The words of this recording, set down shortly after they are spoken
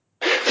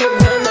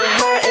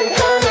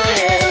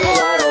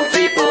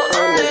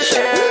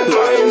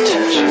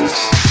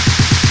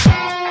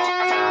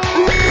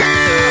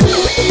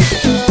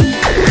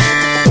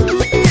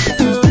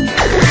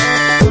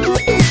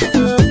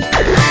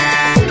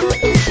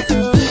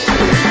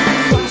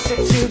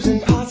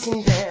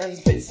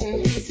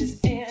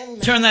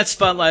Turn that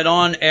spotlight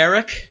on,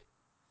 Eric.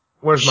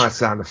 Where's my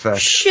sound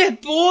effect?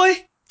 Shit, boy.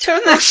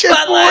 Turn that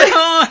spotlight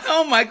on.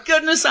 Oh, my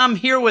goodness. I'm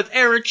here with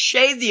Eric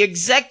Shea, the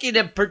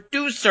executive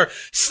producer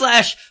 /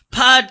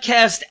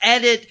 podcast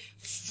edit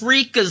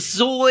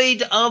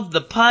freakazoid of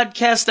the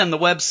podcast and the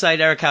website.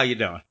 Eric, how you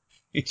doing?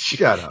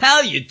 Shut up.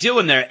 How you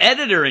doing there?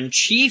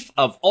 Editor-in-chief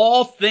of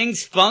all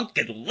things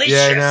Funkalicious.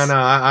 Yeah, no,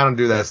 I don't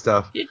do that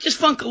stuff. You're just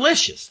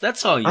Funkalicious.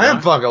 That's all you are. I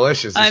am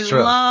Funkalicious, it's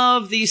true. I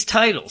love these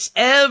titles.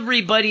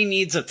 Everybody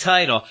needs a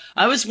title.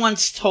 I was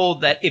once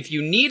told that if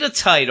you need a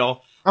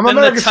title... I'm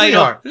America's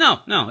sweetheart.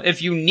 No.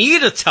 If you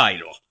need a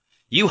title,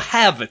 you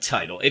have a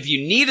title. If you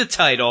need a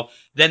title,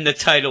 then the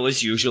title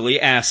is usually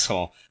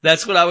asshole.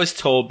 That's what I was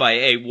told by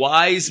a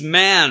wise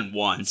man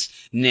once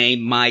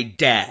named my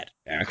dad.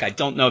 Eric, I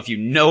don't know if you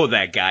know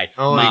that guy.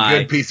 Only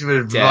good piece of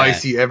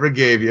advice he ever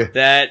gave you.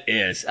 That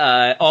is.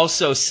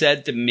 Also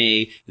said to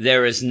me,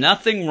 there is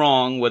nothing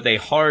wrong with a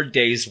hard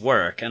day's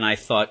work. And I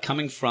thought,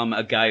 coming from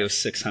a guy who's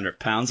 600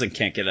 pounds and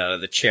can't get out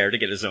of the chair to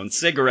get his own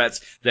cigarettes,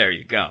 there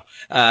you go.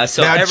 Now,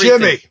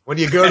 Jimmy, when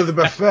you go to the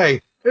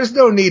buffet, there's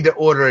no need to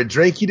order a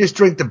drink. You just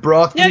drink the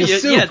broth and the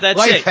soup. Yeah, that's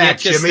life it. hack,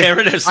 Jimmy. There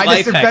it is. I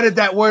just invented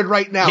that word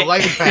right now.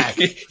 Life hack.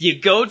 You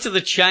go to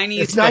the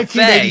Chinese it's buffet.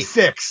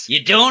 1986.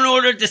 You don't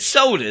order the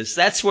sodas.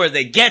 That's where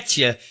they get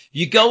you.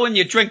 You go and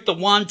you drink the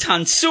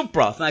wonton soup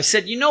broth. And I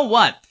said, you know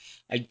what?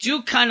 I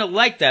do kind of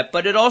like that,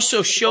 but it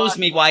also shows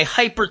me why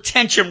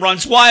hypertension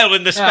runs wild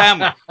in this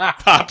family,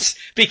 Pops.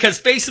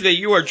 Because basically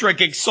you are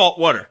drinking salt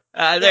water.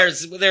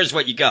 There's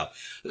what you go.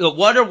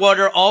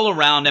 Water all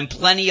around and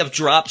plenty of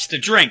drops to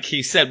drink,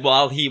 he said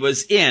while he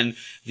was in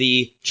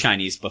the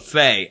Chinese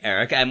buffet,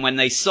 Eric. And when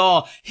they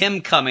saw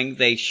him coming,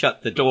 they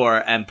shut the door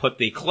and put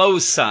the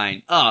close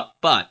sign up.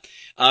 But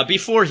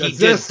before he did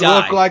die... Does this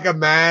look like a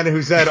man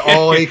who's had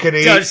all he can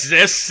eat? Does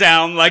this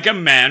sound like a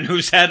man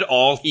who's had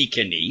all he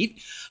can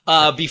eat?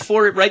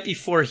 Right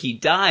before he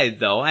died,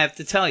 though, I have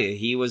to tell you,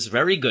 he was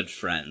very good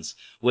friends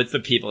with the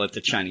people at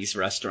the Chinese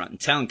restaurant in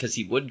town because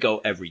he would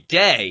go every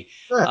day.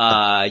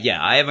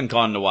 I haven't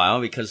gone in a while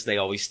because they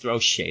always throw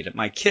shade at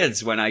my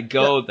kids when I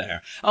go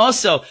there.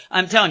 Also,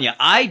 I'm telling you,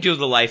 I do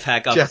the life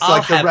hack of... Just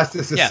like the rest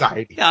of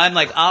society. Yeah, I'm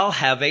like, I'll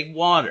have a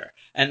water.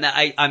 And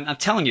I'm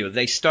telling you,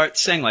 they start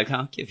saying, like,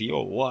 I'll give you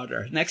a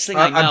water. Next thing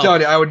I know... I'm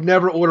telling you, I would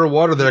never order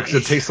water there because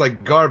it tastes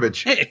like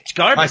garbage. It's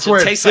garbage. I swear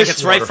it tastes like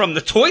it's right from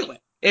the toilet.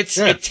 It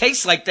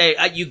tastes like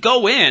you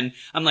go in,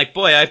 I'm like,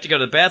 boy, I have to go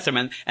to the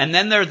bathroom, and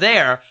then they're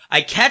there, I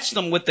catch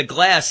them with the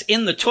glass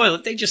in the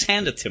toilet, they just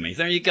hand it to me.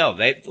 There you go.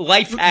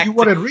 Life hack. You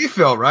wanted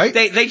refill, right?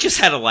 They just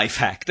had a life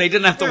hack. They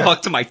didn't have to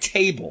walk to my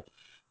table.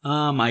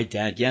 Oh, my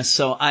dad, yes.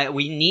 So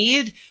we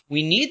need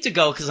to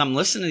go, because I'm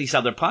listening to these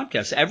other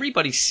podcasts.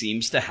 Everybody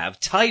seems to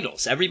have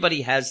titles.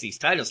 Everybody has these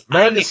titles.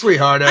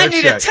 Sweetheart, I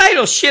need a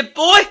title, shit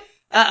boy.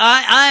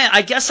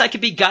 I guess I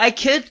could be Guy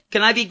Kid.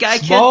 Can I be Guy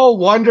Kid? Small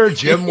Wonder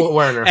Jim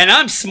Werner. And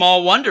I'm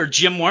Small Wonder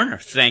Jim Werner.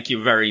 Thank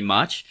you very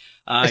much.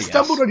 I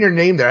stumbled on your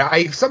name there.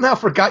 I somehow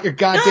forgot your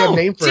goddamn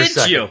name for a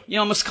second. Did you? You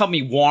almost called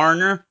me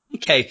Warner.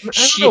 Okay. I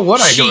don't know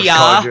what I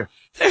called you.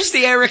 There's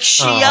the Eric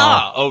Shea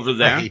over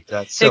there. I hate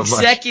that so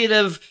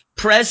Executive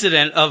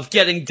president of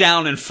Getting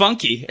Down and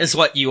Funky is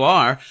what you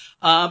are.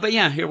 But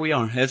yeah, here we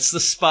are. It's the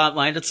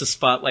spotlight. It's a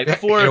spotlight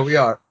for here we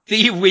are.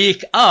 The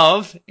week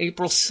of May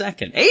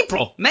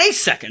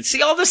 2nd.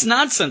 See all this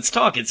nonsense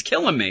talk. It's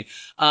killing me.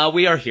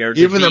 We are here to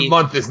Even the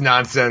month is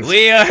nonsense.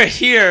 We are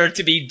here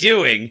to be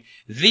doing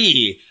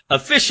the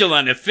official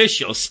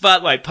unofficial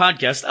Spotlight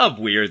podcast of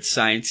Weird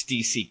Science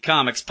DC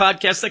Comics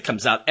podcast that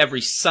comes out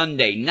every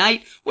Sunday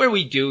night, where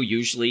we do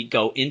usually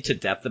go into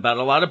depth about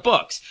a lot of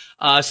books.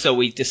 So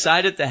we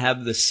decided to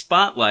have the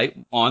Spotlight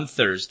on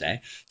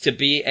Thursday to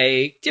be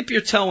a dip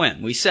your toe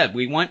in. We said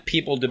we want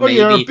people to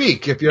you're a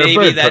beak if you're a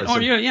bird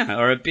person.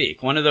 Or a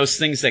beak. One of those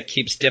things that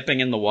keeps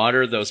dipping in the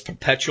water, those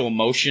perpetual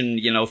motion,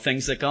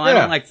 things that go. I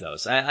don't like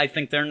those. I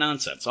think they're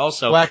nonsense.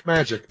 Also, black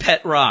magic.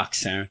 Pet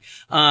rocks.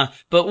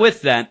 But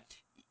with that,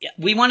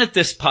 we wanted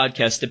this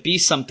podcast to be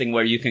something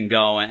where you can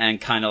go and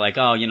kind of like,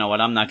 oh, you know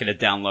what? I'm not going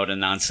to download a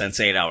nonsense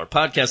 8-hour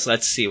podcast.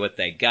 Let's see what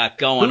they got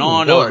going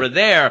on over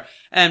there.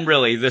 And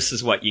really, this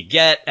is what you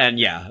get. And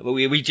yeah,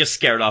 we just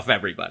scared off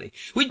everybody.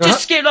 We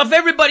just scared off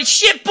everybody.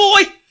 Shit,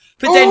 boy!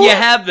 But then you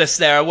have this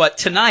there.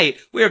 Tonight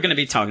we are going to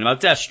be talking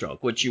about Deathstroke,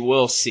 which you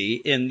will see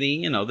in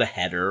the, the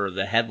header or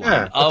the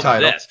headline of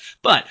this.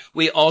 But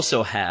we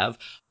also have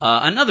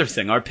another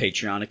thing, our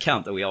Patreon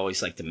account that we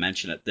always like to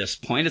mention at this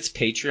point. It's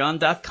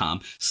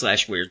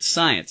patreon.com/Weird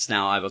Science.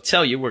 Now, I will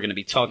tell you, we're going to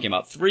be talking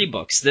about 3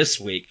 books this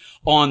week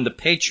on the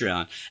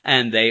Patreon,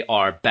 and they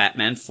are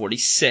Batman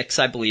 46,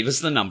 I believe is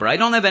the number. I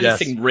don't have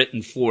anything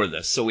written for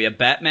this. So we have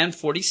Batman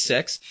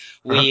 46.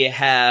 We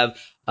have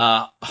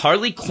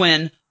Harley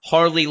Quinn,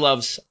 Harley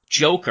Loves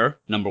Joker,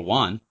 number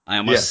 1. I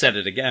almost said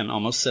it again,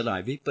 almost said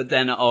Ivy. But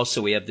then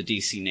also we have the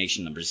DC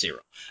Nation number 0.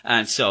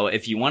 And so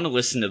if you want to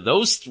listen to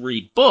those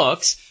 3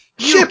 books,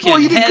 Shit, boy,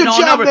 you did a good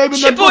job naming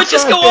Shit, the boy, books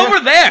just right go there. over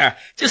there.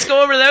 Just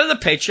go over there to the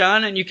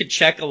Patreon, and you can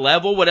check a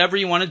level, whatever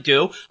you want to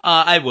do.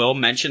 I will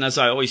mention, as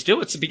I always do,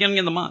 it's the beginning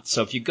of the month.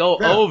 So if you go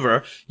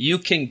over, you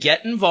can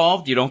get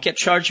involved. You don't get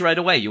charged right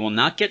away. You will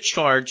not get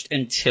charged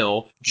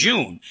until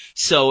June.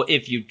 So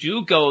if you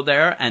do go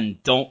there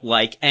and don't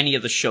like any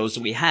of the shows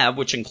that we have,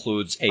 which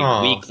includes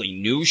a weekly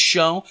news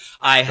show,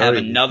 I have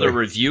another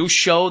review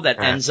show that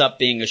ends up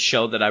being a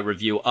show that I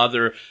review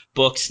other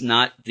books,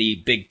 not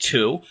the big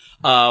two.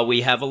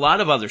 We have a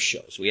lot of other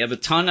shows. We have a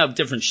ton of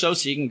different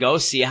shows, so you can go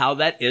see how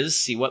that is,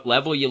 see what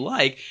level you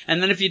like,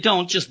 and then if you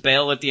don't, just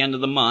bail at the end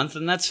of the month,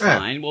 and that's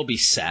fine. We'll be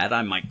sad.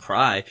 I might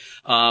cry.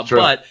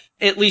 But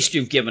at least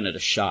you've given it a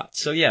shot.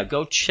 So yeah,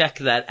 go check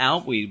that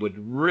out. We would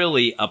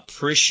really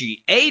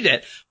appreciate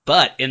it.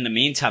 But in the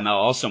meantime, I'll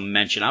also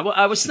mention,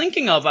 I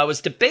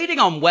was debating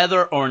on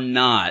whether or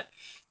not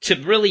to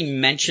really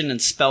mention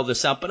and spell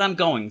this out, but I'm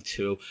going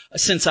to,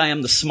 since I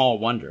am the small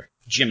wonder,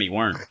 Jimmy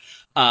Werner.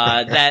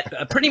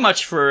 That pretty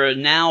much for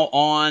now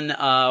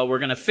on, we're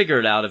going to figure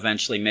it out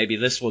eventually. Maybe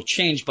this will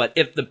change, but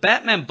if the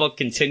Batman book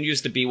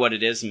continues to be what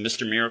it is and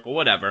Mr. Miracle,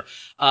 whatever,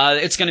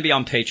 it's going to be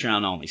on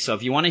Patreon only. So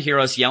if you want to hear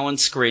us yell and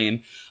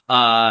scream,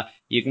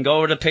 you can go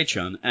over to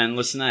Patreon and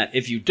listen to that.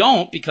 If you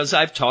don't, because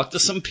I've talked to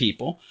some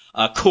people,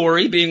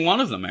 Corey being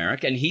one of them,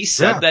 Eric, and he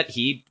said that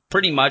he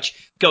pretty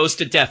much goes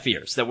to deaf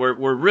ears, that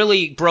we're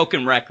really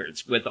broken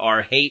records with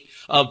our hate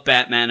of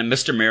Batman and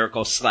Mr.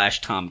 Miracle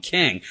 / Tom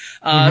King.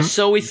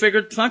 So we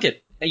figured, fuck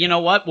it. You know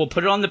what? We'll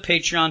put it on the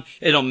Patreon.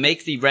 It'll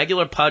make the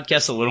regular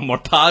podcast a little more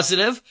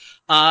positive.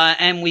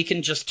 And we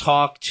can just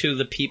talk to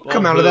the people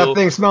Come out of that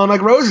thing smelling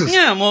like roses.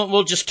 Yeah, and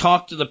we'll just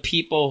talk to the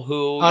people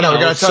who, we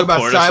got to talk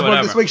about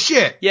Cyborg this week.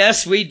 Shit.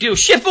 Yes, we do.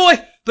 Shit, boy!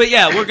 But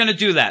yeah, we're going to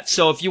do that.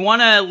 So if you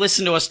want to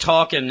listen to us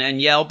talk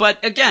and yell,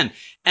 but again,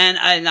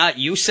 and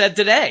you said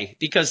today,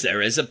 because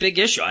there is a big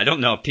issue. I don't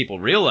know if people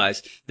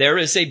realize there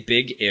is a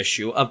big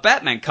issue of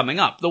Batman coming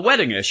up, the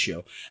wedding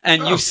issue.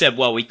 And you said,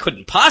 well, we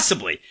couldn't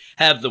possibly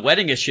have the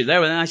wedding issue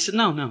there. And I said,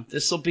 no,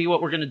 this will be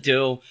what we're going to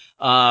do.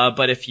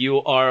 But if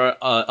you are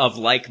of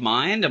like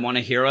mind and want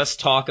to hear us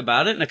talk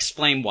about it and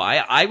explain why,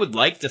 I would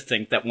like to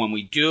think that when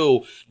we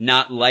do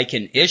not like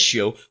an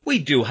issue, we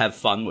do have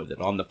fun with it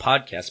on the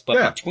podcast.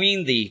 But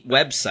between the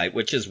website,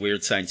 which is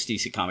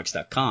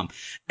WeirdScienceDCComics.com,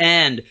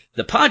 and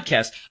the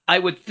podcast, I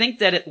would think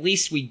that at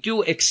least we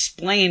do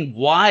explain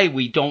why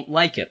we don't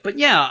like it. But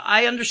yeah,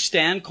 I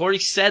understand. Corey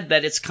said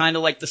that it's kind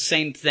of like the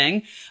same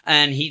thing,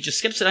 and he just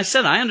skips it. I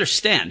said, I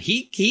understand.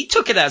 He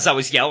took it as I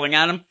was yelling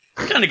at him.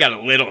 Kind of got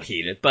a little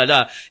heated,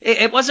 but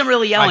it wasn't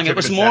really yelling. It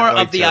was more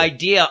of the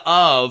idea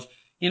of,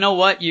 you know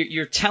what,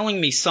 you're telling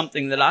me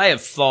something that I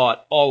have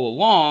thought all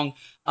along,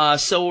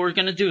 so we're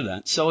going to do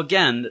that. So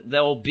again,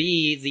 there'll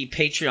be the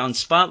Patreon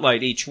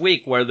spotlight each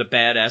week where the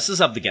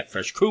badasses of the Get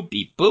Fresh crew,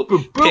 beep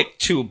boop, pick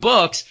 2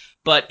 books.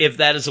 But if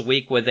that is a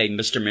week with a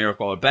Mr.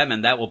 Miracle or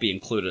Batman, that will be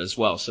included as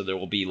well. So there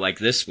will be, like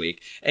this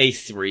week, a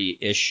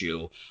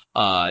 3-issue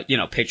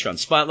Patreon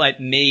spotlight,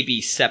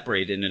 maybe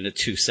separated into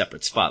 2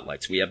 separate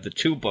spotlights. We have the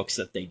 2 books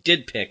that they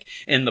did pick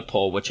in the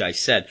poll, which I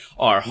said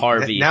are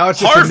Harvey. Now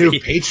it's just a new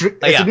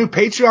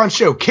Patreon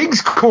show,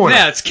 King's Corner.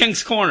 Yeah, it's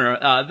King's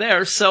Corner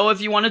there. So if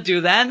you want to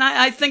do that, and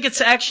I think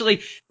it's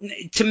actually,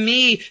 to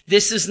me,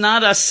 this is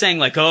not us saying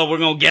like, oh, we're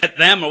going to get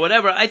them or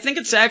whatever. I think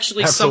it's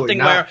actually something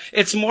where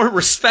it's more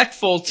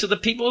respectful to the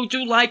people who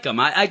do like them.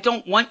 I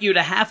don't want you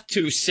to have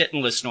to sit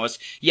and listen to us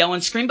yell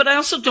and scream, but I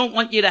also don't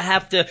want you to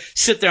have to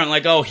sit there and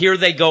like, oh, here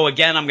they go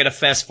again. I'm going to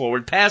fast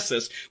forward past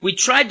this. We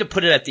tried to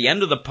put it at the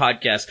end of the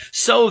podcast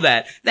so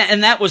that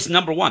was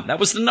number one. That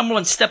was the number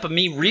one step of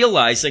me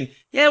realizing,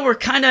 yeah, we're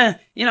kind of,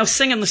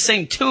 singing the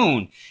same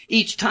tune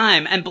each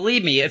time. And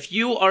believe me, if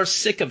you are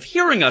sick of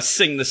hearing us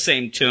sing the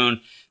same tune,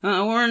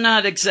 we're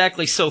not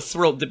exactly so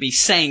thrilled to be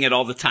saying it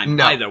all the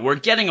time either. We're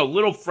getting a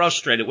little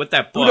frustrated with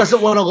that book. Who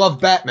doesn't want to love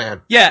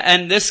Batman? Yeah,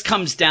 and this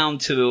comes down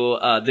to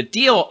the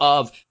deal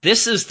of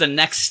this is the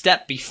next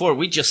step before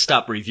we just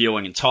stop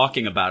reviewing and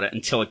talking about it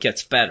until it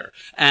gets better.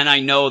 And I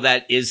know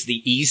that is the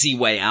easy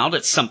way out.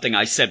 It's something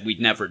I said we'd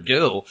never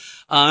do.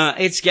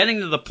 It's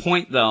getting to the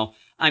point, though,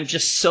 I'm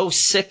just so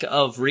sick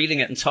of reading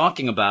it and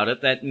talking about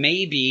it that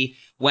maybe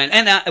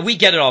we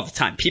get it all the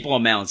time. People will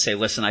mail and say,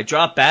 listen, I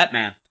dropped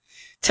Batman.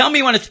 Tell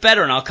me when it's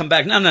better and I'll come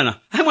back. No.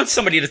 I want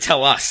somebody to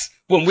tell us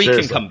when we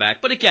can come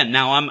back. But again,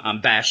 now I'm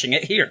bashing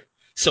it here.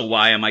 So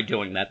why am I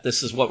doing that?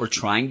 This is what we're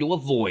trying to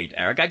avoid,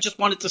 Eric. I just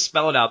wanted to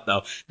spell it out,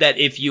 though, that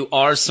if you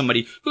are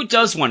somebody who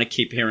does want to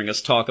keep hearing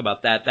us talk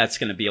about that, that's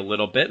going to be a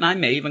little bit, and I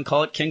may even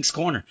call it King's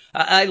Corner.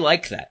 I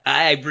like that.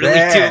 I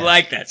really do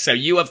like that. So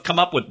you have come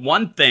up with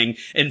one thing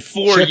in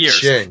 4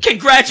 years.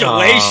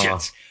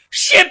 Congratulations.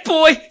 Shit,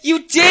 boy,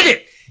 you did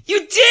it. You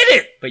did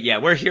it! But yeah,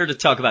 we're here to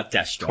talk about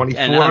Deathstroke.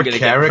 24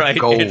 karat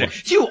gold.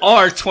 You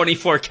are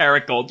 24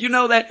 karat gold. You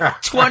know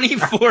that?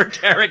 24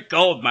 karat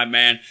gold, my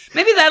man.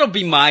 Maybe that'll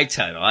be my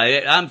title.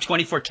 I'm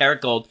 24 karat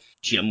gold,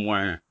 Jim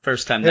Werner.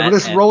 First time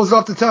this rolls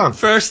off the tongue.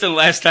 First and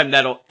last time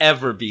that'll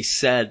ever be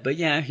said. But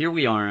yeah, here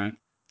we are.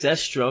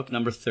 Deathstroke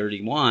number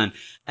 31.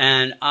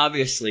 And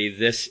obviously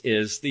this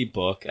is the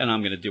book, and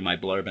I'm going to do my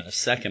blurb in a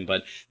second,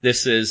 but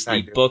this is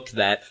the book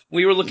that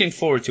we were looking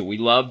forward to. We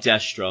love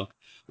Deathstroke.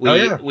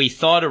 We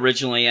thought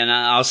originally, and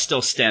I'll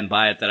still stand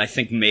by it, that I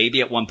think maybe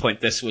at one point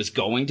this was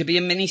going to be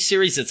a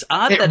miniseries. It's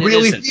odd that it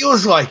really isn't.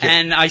 Feels like it.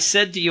 And I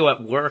said to you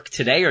at work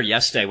today or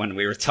yesterday when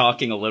we were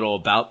talking a little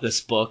about this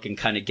book and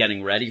kind of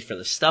getting ready for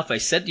the stuff, I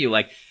said to you,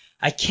 like,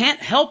 I can't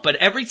help but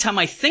every time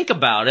I think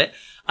about it,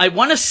 I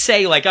want to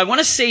say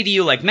to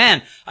you, like,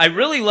 man, I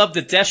really love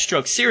the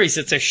Deathstroke series.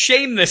 It's a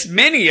shame this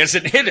mini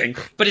isn't hitting,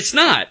 but it's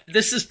not.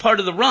 This is part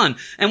of the run.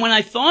 And when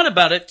I thought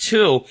about it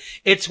too,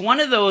 it's one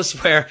of those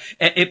where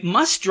it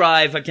must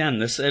drive,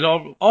 again,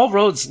 all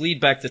roads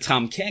lead back to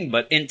Tom King,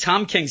 but in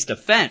Tom King's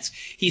defense,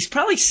 he's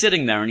probably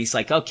sitting there and he's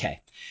like, okay,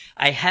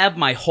 I have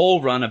my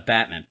whole run of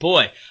Batman.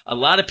 Boy, a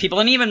lot of people,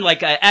 and even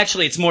like,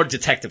 actually, it's more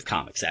Detective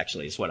Comics,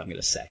 actually, is what I'm going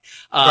to say.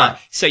 Right.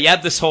 So you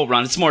have this whole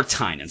run. It's more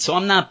Tynan. So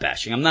I'm not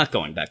bashing. I'm not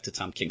going back to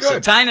Tom King. Good. So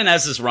Tynan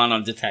has this run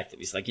on Detective.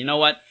 He's like, you know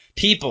what?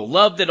 People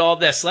loved it, all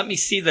this. Let me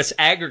see this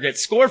aggregate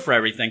score for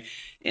everything.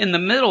 In the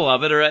middle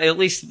of it, or at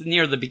least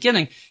near the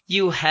beginning,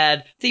 you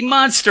had the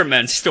Monster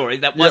Men story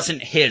that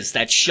wasn't his,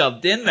 that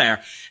shoved in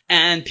there.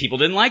 And people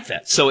didn't like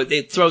that. So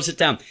it throws it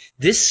down.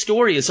 This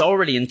story is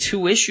already in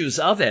 2 issues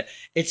of it.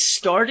 It's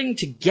starting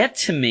to get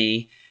to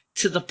me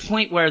to the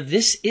point where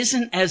this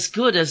isn't as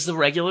good as the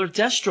regular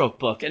Deathstroke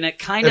book. And it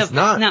kind of,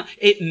 now,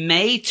 it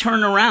may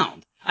turn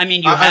around. I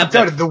mean,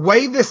 the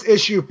way this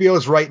issue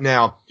feels right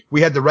now,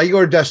 we had the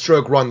regular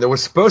Deathstroke run. There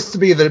was supposed to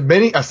be a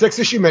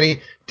 6-issue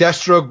mini,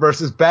 Deathstroke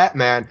versus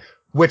Batman,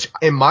 which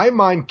in my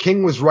mind,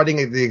 King was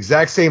running at the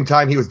exact same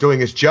time he was doing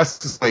his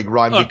Justice League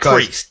run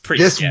because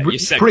Priest. You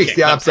said Priest. King.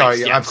 Yeah, I'm sorry.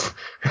 Yeah.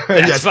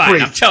 That's fine.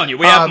 Priest. I'm telling you,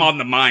 we have him on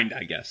the mind,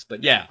 I guess.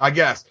 But yeah, I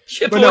guess.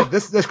 But no,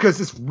 this because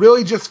this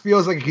really just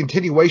feels like a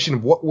continuation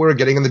of what we're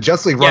getting in the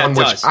Justice League run,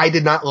 which I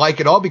did not like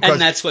at all because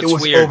it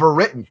was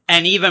overwritten.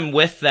 And even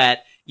with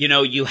that, you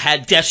know, you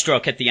had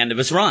Deathstroke at the end of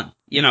his run.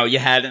 You know, you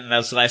had in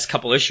those last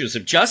couple issues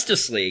of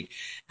Justice League.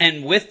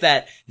 And with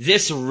that,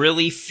 this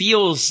really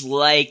feels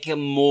like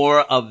more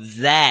of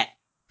that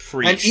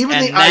Priest. And even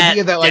the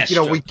idea that, like, you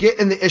know, we get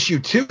in the issue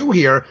 2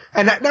 here,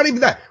 and not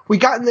even that. We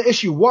got in the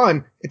issue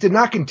 1. It did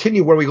not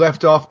continue where we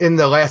left off in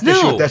the last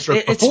issue of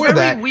Deathstroke. Before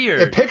that,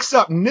 weird. It picks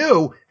up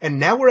new, and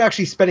now we're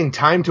actually spending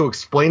time to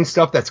explain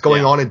stuff that's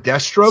going on in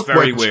Deathstroke. It's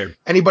very weird.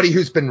 Anybody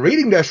who's been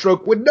reading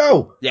Deathstroke would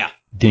know. Yeah.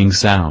 Ding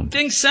sound.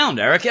 Ding sound,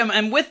 Eric.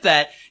 And with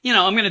that, you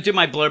know, I'm going to do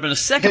my blurb in a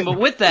second, but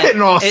with that.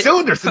 Hitting all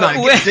cylinders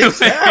tonight. Ding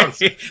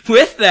sounds.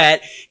 With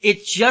that,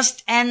 it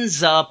just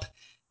ends up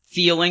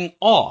feeling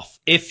off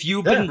if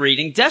you've been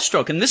reading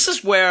Deathstroke. And this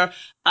is where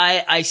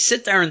I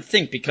sit there and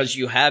think, because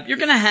you're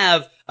going to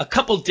have a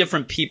couple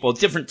different people,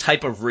 different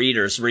type of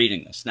readers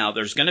reading this. Now,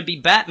 there's going to be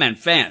Batman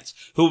fans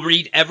who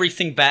read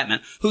everything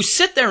Batman, who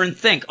sit there and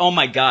think, oh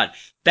my God,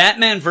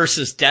 Batman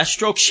versus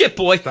Deathstroke? Shit,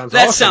 boy,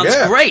 that sounds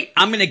great.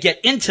 I'm going to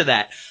get into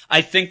that.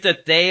 I think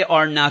that they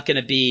are not going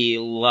to be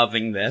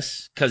loving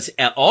this because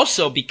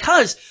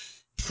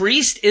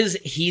Priest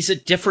he's a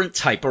different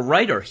type of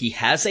writer. He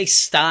has a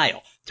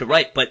style to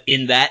write, but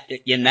in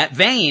that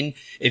vein,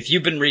 if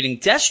you've been reading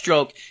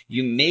Deathstroke,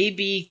 you may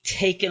be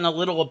taken a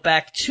little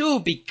aback too,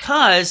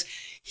 because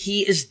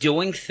he is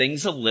doing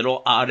things a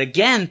little odd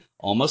again,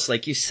 almost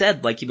like you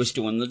said, like he was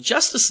doing the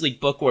Justice League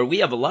book, where we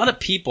have a lot of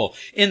people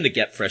in the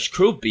Get Fresh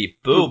crew,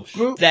 beep,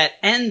 boop, that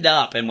end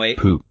up, and wait.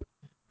 Poop.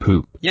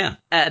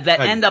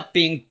 That end up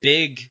being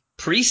big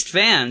Priest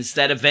fans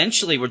that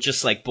eventually were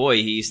just like, boy,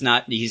 he's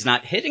not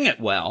hitting it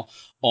well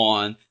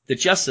on the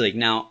Justice League.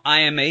 Now,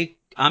 I'm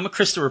a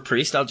Christopher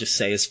Priest. I'll just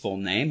say his full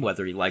name,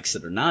 whether he likes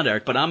it or not,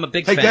 Eric, but I'm a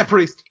big fan. Take that,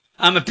 Priest.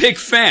 I'm a big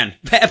fan.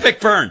 Epic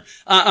burn.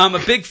 I'm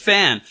a big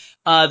fan.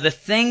 The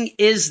thing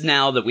is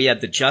now that we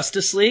had the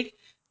Justice League,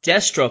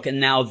 Deathstroke,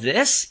 and now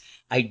this,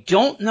 I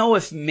don't know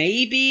if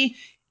maybe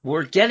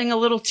we're getting a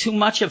little too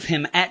much of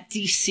him at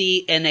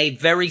DC in a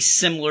very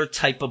similar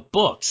type of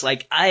books.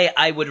 Like,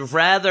 I would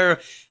rather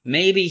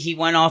maybe he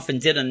went off and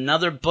did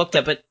another book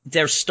but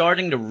they're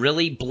starting to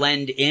really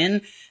blend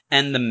in,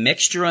 and the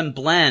mixture and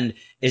blend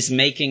is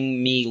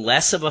making me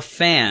less of a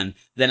fan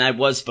than I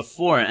was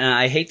before. And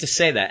I hate to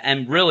say that.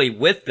 And really,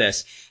 with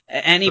this,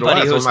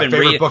 anybody who's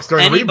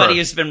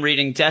been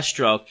reading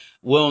Deathstroke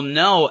will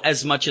know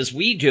as much as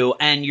we do,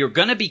 and you're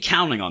going to be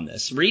counting on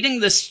this. Reading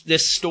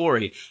this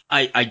story,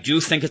 I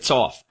do think it's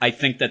off. I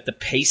think that the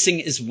pacing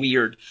is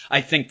weird.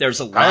 I think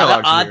there's a lot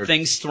of odd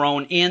things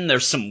thrown in.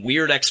 There's some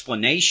weird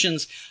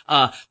explanations.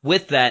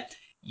 With that,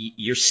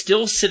 you're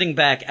still sitting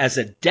back as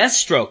a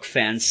Deathstroke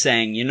fan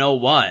saying, you know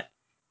what?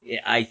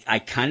 I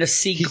kind of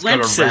see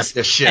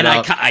glimpses, and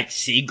I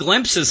see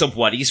glimpses of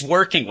what he's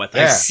working with.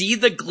 I see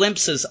the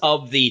glimpses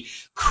of the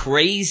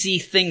crazy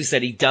things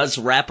that he does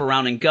wrap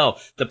around and go.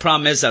 The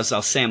problem is, as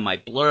I'll say in my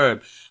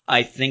blurb,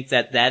 I think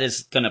that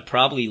is going to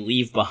probably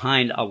leave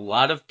behind a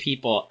lot of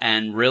people.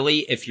 And really,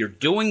 if you're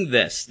doing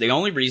this, the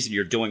only reason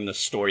you're doing this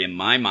story in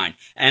my mind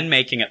and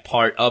making it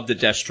part of the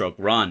Deathstroke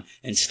run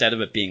instead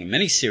of it being a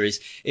miniseries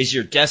is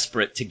you're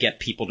desperate to get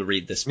people to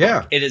read this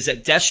book. Yeah.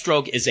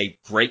 Deathstroke is a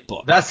great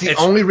book. That's the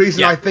only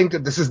reason I think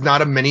that this is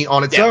not a mini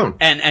on its own.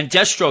 And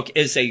Deathstroke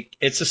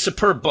it's a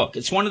superb book.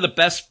 It's one of the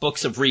best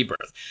books of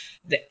Rebirth.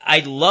 I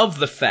love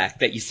the fact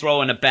that you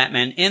throw in a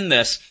Batman in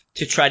this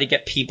to try to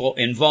get people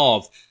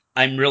involved.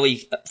 I'm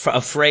really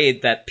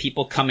afraid that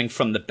people coming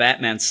from the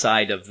Batman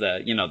side of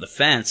the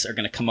fence are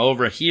going to come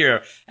over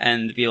here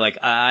and be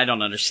like, I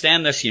don't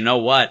understand this. You know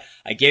what?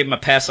 I gave him a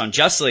pass on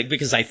Justice League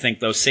because I think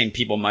those same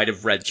people might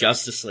have read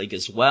Justice League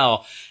as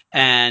well.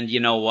 And you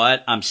know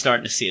what? I'm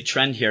starting to see a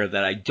trend here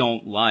that I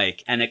don't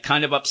like. And it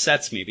kind of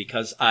upsets me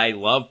because I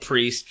love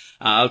Priest.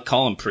 I'll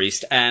call him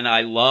Priest. And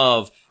I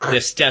love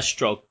this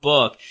Deathstroke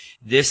book.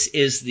 This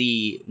is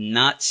the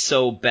not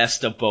so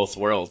best of both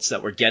worlds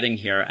that we're getting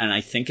here. And I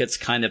think it's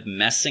kind of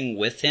messing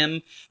with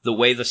him, the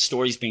way the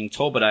story's being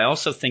told. But I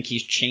also think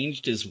he's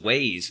changed his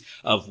ways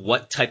of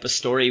what type of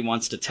story he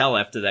wants to tell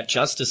after that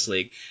Justice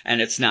League.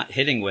 And it's not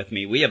hitting with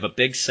me. We have a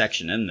big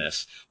section in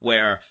this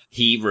where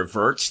he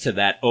reverts to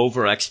that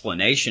over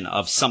explanation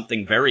of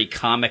something very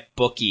comic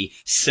booky,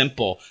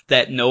 simple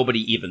that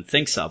nobody even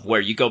thinks of. Where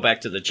you go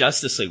back to the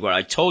Justice League where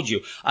I told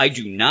you, I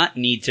do not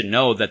need to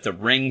know that the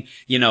ring,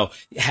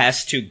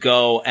 has to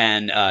go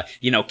and,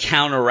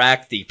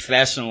 counteract the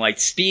faster than light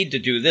speed to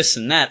do this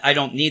and that. I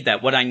don't need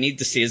that. What I need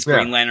to see is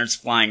Green Lanterns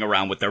flying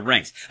around with their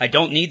rings. I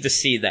don't need to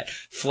see that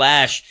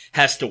Flash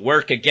has to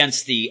work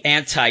against the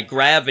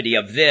anti-gravity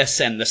of this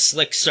and the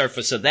slick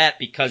surface of that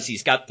because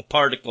he's got the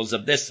particles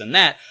of this and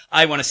that.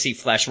 I want to see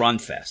Flash run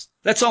fast.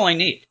 That's all I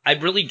need. I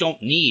really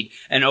don't need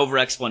an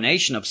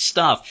over-explanation of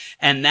stuff.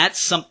 And that's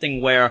something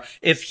where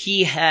if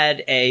he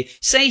had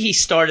say he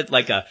started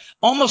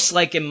almost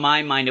like in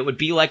my mind, it would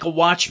be like a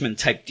Watchmen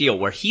type deal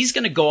where he's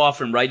going to go off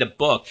and write a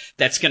book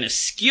that's going to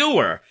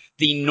skewer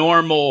the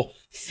normal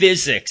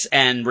physics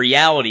and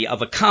reality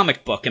of a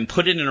comic book and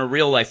put it in a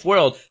real life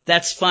world,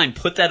 that's fine.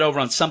 Put that over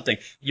on something.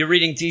 You're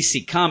reading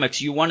DC Comics.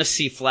 You want to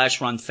see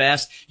Flash run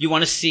fast. You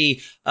want to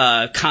see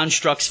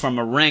constructs from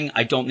a ring.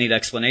 I don't need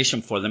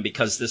explanation for them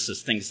because this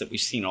is things that we've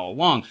seen all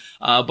along.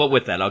 But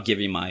with that, I'll give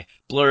you my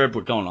blurb.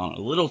 We're going on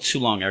a little too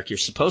long, Eric. You're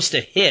supposed to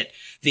hit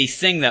the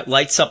thing that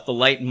lights up the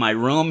light in my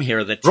room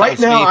here that tells me right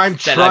now I'm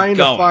that trying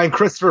to find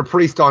Christopher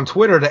Priest on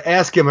Twitter to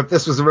ask him if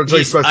this was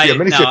originally supposed to be a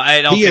miniseries. No,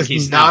 I don't think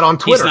he's not on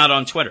Twitter. He's not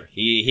on Twitter.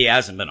 He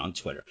hasn't been on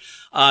Twitter.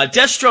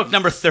 Deathstroke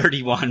number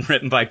 31,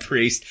 written by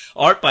Priest,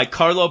 art by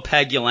Carlo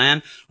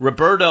Pagulan,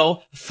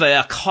 Roberto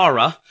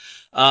Fiacara,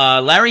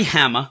 Larry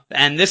Hama,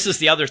 and this is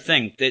the other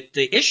thing.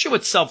 The issue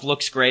itself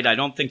looks great. I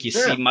don't think you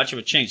see much of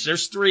a change.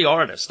 There's 3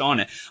 artists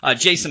on it.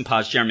 Jason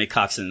Paz, Jeremy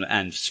Cox,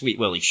 and Sweet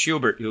Willie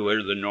Schubert, who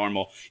are the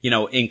normal,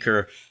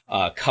 inker,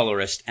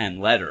 colorist and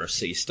letterer.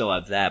 So you still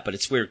have that. But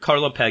it's weird.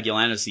 Carlo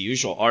Pagulan is the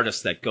usual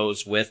artist that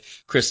goes with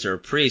Christopher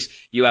Priest.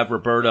 You have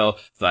Roberto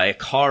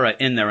Fiacara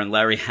in there and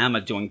Larry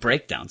Hama doing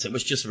breakdowns. It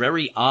was just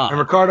very odd. And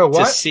Ricardo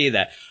what? To see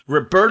that.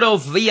 Roberto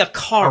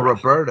Fiacara. Oh,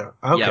 Roberto.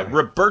 Okay. Yeah,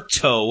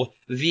 Roberto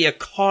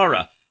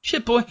Fiacara.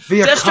 Shit, boy.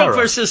 Deathstroke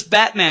versus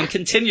Batman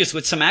continues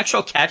with some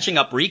actual catching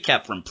up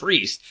recap from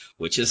Priest,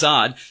 which is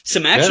odd.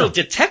 Some actual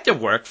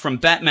detective work from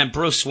Batman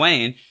Bruce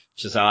Wayne,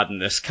 which is odd in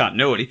this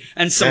continuity,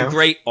 and some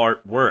great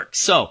artwork.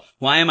 So,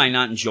 why am I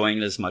not enjoying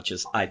it as much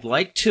as I'd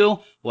like to?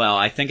 Well,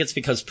 I think it's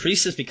because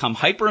Priest has become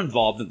hyper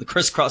involved in the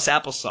crisscross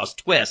applesauce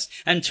twists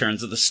and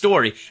turns of the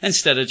story,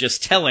 instead of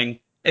just telling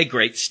a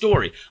great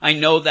story. I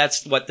know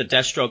that's what the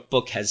Deathstroke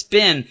book has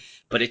been,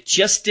 but it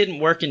just didn't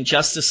work in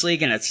Justice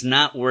League, and it's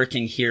not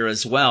working here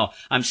as well.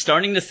 I'm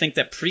starting to think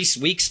that Priest's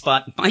weak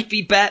spot might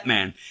be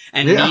Batman,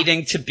 and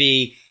needing to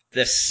be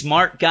the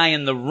smart guy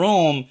in the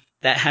room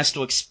that has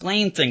to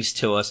explain things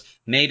to us,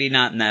 maybe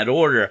not in that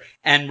order.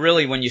 And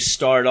really, when you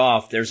start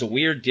off, there's a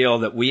weird deal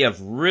that we have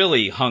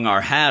really hung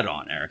our hat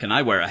on, Eric, and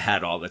I wear a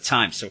hat all the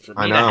time. So for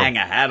me to hang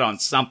a hat on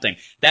something,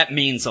 that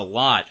means a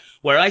lot.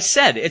 Where I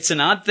said, it's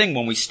an odd thing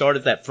when we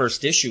started that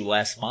first issue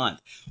last month,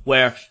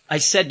 where I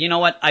said, you know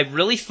what, I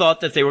really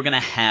thought that they were going to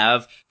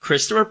have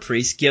Christopher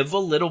Priest give a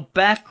little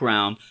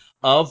background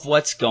of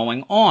what's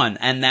going on,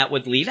 and that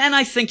would lead, and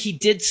I think he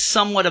did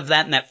somewhat of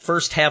that in that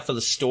first half of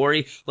the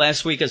story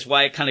last week, is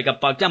why it kind of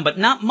got bogged down, but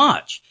not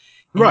much.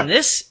 In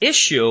this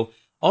issue,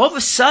 all of a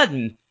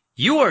sudden,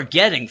 you are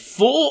getting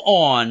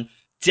full-on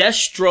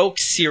Deathstroke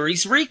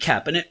series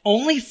recap, and it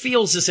only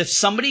feels as if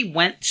somebody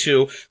went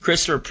to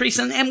Christopher Priest,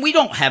 and we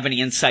don't have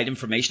any inside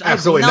information.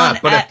 Absolutely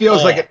not, but it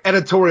feels like an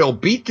editorial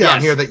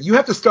beatdown here that you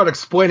have to start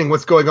explaining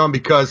what's going on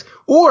because,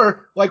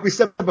 or, like we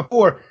said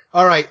before,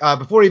 all right,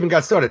 before we even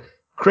got started,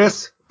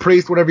 Chris,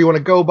 Priest, whatever you want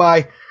to go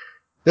by,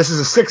 this is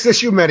a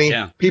 6-issue mini.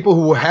 Yeah. People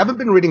who haven't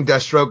been reading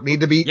Deathstroke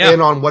need to be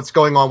in on what's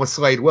going on with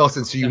Slade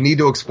Wilson, so you need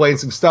to explain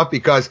some stuff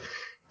because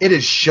it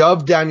is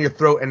shoved down your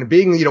throat, and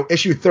being,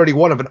 issue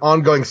 31 of an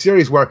ongoing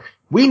series where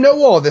we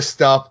know all this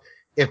stuff,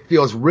 it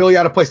feels really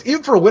out of place.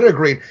 Even for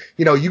Wintergreen,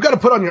 you know, you got to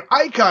put on your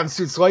icon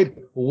suit, Slade.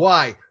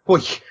 Why?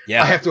 Well,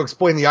 I have to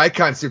explain the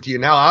icon suit to you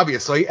now,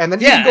 obviously. And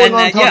then even going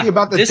on talking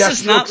about the Deathstroke sword. This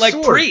is not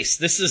like Priest.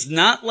 This is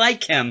not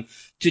like him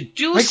to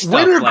do like stuff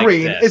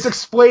Wintergreen like this. is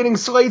explaining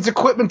Slade's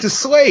equipment to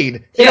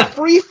Slade in a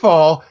free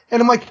fall.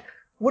 And I'm like,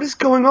 what is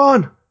going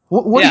on?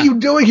 What are you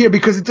doing here?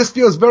 Because it just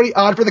feels very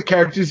odd for the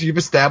characters you've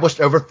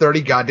established over 30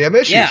 goddamn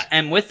issues. Yeah,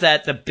 and with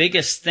that, the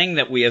biggest thing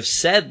that we have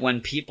said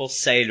when people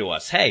say to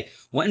us, hey,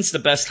 when's the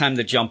best time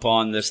to jump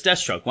on this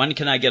Deathstroke? When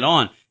can I get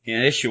on?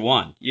 In issue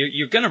 1.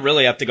 You're going to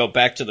really have to go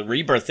back to the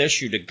Rebirth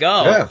issue to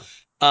go.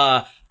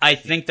 Yeah. I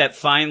think that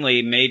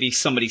finally maybe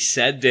somebody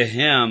said to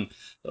him,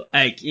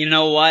 like, you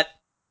know what?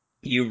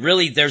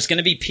 There's going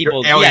to be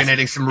people. You're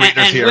alienating some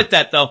readers here. And with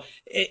that, though,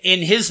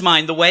 in his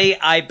mind, the way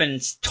I've been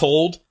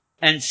told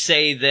and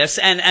say this,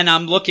 and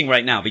I'm looking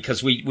right now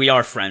because we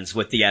are friends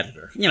with the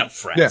editor, you know,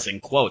 friends in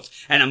quotes,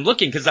 and I'm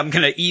looking because I'm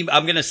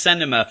gonna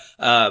send him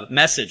a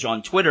message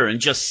on Twitter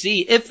and just see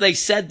if they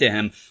said to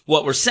him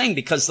what we're saying,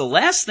 because the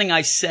last thing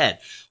I said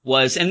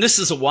was, and this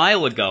is a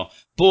while ago,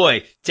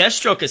 boy,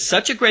 Deathstroke is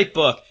such a great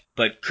book,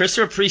 but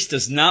Christopher Priest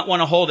does not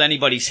want to hold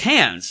anybody's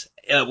hands.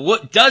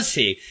 What does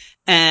he?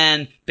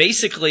 And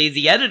basically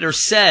the editor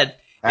said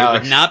it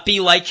would not be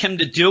like him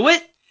to do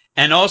it,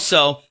 and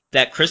also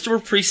that Christopher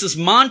Priest's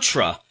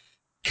mantra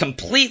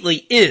completely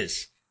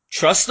is,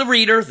 trust the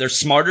reader, they're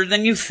smarter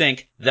than you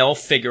think, they'll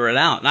figure it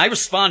out. And I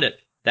responded,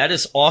 that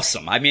is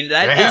awesome. I mean,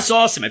 that is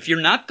awesome. If you're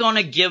not going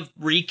to give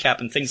recap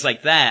and things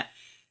like that,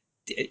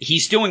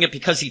 he's doing it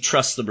because he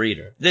trusts the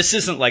reader. This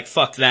isn't like,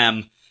 fuck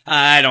them,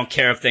 I don't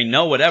care if they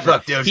know whatever.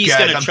 Fuck those he's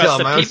guys, going to trust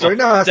the people.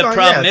 No, the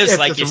problem is,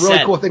 like you said, it's a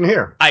really cool thing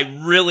here. I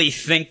really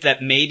think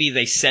that maybe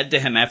they said to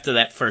him after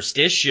that first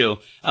issue,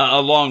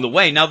 along the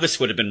way, now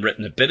this would have been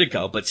written a bit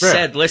ago, but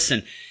said,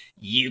 listen,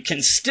 you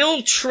can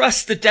still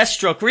trust the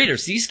Deathstroke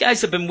readers. These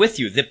guys have been with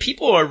you. The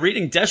people who are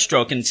reading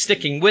Deathstroke and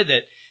sticking with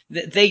it,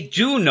 they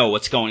do know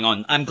what's going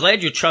on. I'm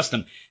glad you trust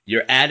them.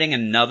 You're adding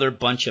another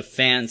bunch of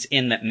fans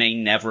in that may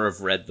never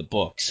have read the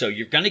book. So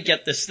you're going to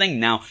get this thing.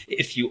 Now,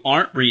 if you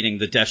aren't reading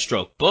the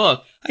Deathstroke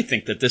book, I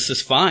think that this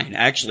is fine.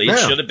 Actually, it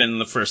should have been in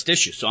the first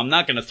issue. So I'm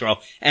not going to throw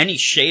any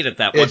shade at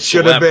that whatsoever. It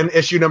should have been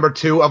issue number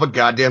 2 of a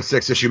goddamn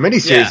 6-issue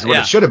miniseries is what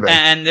it should have been.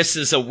 And this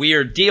is a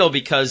weird deal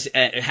because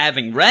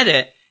having read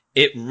it,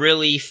 it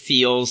really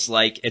feels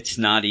like it's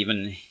not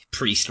even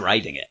Priest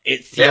writing it.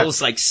 It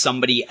feels like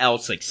somebody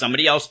else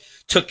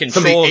took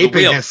control of the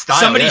wheel.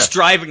 Somebody's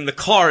driving the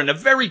car in a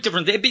very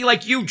different. It'd be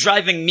like you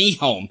driving me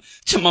home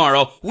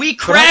tomorrow. We're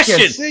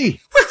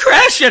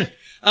crashing.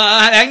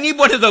 I need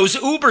one of those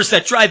Ubers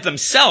that drive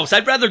themselves.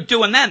 I'd rather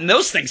doing that, and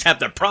those things have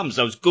their problems.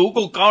 Those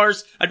Google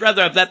cars, I'd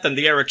rather have that than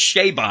the Eric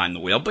Shea behind the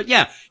wheel. But you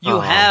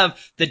have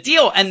the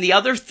deal. And the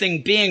other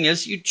thing being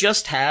is you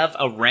just have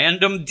a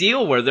random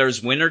deal where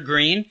there's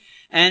Wintergreen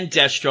and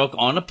Deathstroke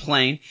on a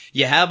plane.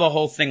 You have a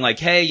whole thing like,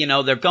 hey, you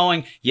know, they're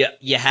going,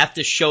 you have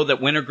to show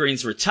that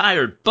Wintergreen's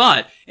retired,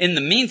 but in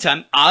the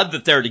meantime, odd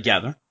that they're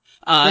together.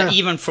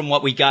 Even from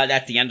what we got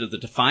at the end of the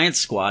Defiance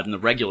Squad in the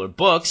regular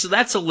book. So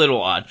that's a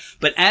little odd.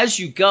 But as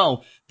you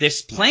go,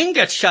 this plane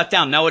gets shut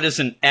down. Now it is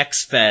an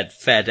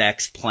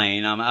FedEx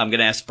plane. I'm going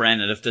to ask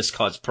Brandon if this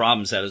caused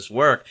problems at his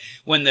work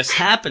when this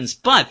happens.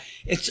 But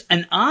it's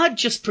an odd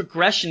just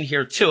progression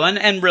here too.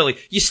 And really,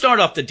 you start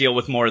off the deal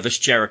with more of this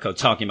Jericho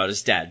talking about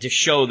his dad to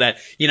show that,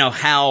 you know,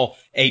 how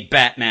a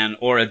Batman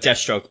or a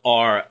Deathstroke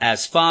are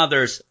as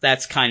fathers.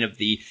 That's kind of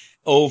the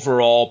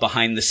overall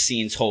behind the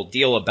scenes whole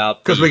deal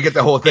about because we get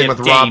the whole thing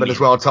with Robin as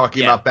well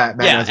talking about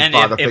Batman as a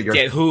father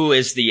figure. Who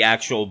is the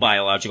actual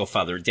biological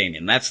father of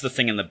Damian? That's the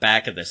thing in the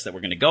back of this that we're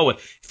going to go with.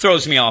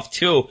 Throws me off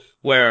too,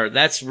 where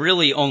that's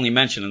really only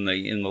mentioned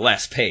in the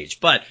last page.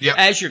 But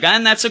as you're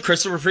and that's a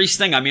Christopher Priest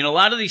thing. I mean, a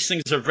lot of these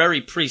things are very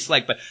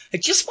Priest-like, but I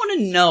just want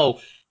to know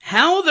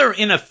how they're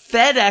in a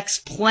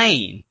FedEx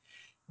plane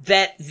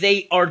that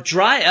they are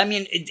dry. I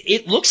mean,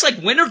 it looks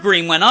like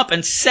Wintergreen went up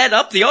and set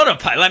up the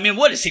autopilot. I mean,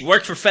 what does he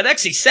work for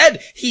FedEx? He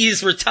said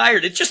he's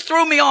retired. It just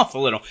threw me off a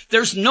little.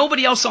 There's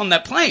nobody else on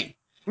that plane.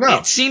 No,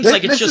 it seems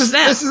like it's just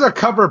them. This is a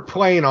covered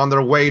plane on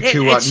their way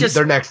to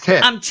their next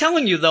hit. I'm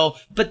telling you though,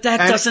 but that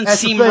doesn't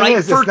seem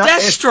right for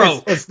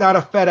Deathstroke. It's not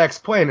a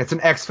FedEx plane. It's an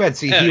ex-Fed.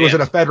 See, he was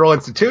in a federal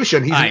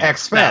institution. He's an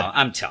ex-Fed. No,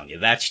 I'm telling you,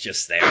 that's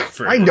just there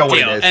for I know what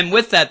it is. And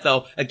with that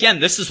though, again,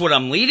 this is what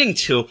I'm leading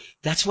to.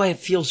 That's why it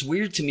feels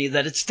weird to me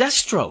that it's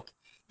Deathstroke.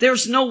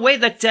 There's no way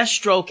that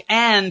Deathstroke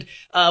and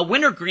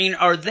Wintergreen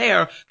are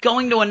there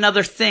going to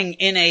another thing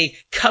in a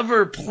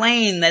covered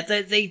plane that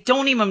they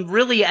don't even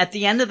really, at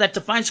the end of that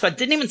Defiance Squad,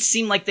 didn't even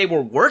seem like they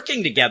were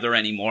working together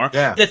anymore.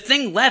 Yeah. The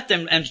thing left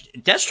and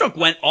Deathstroke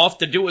went off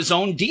to do his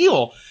own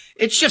deal.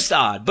 It's just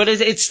odd, but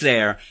it's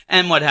there.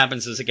 And what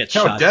happens is it gets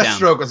shot down.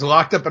 Deathstroke was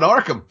locked up in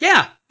Arkham.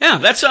 Yeah. Yeah,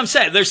 that's what I'm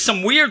saying. There's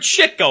some weird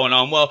shit going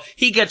on. Well,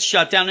 he gets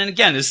shot down. And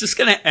again, is this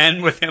going to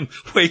end with him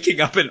waking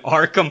up in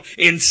Arkham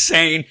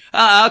insane?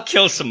 I'll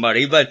kill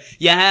somebody. But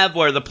you have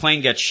where the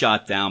plane gets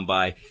shot down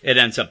by, it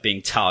ends up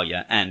being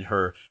Talia and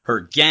her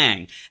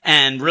gang.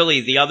 And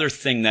really the other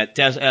thing that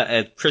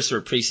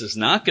Christopher Priest is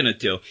not going to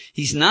do,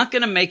 he's not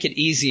going to make it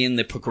easy in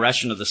the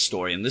progression of the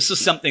story. And this is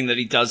something that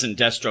he does in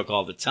Deathstroke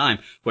all the time,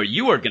 where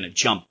you are going to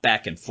jump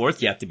back and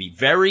forth. You have to be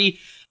very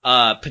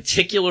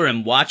particular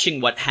in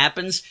watching what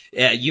happens.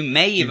 You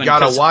may even you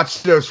gotta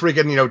watch those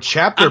freaking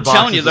chapter boxes. I'm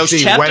telling you, those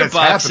chapter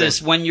boxes.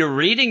 Happening. When you're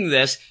reading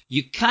this,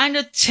 you kind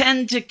of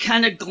tend to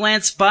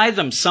glance by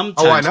them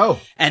sometimes. Oh, I know.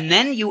 And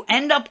then you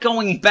end up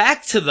going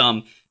back to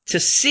them to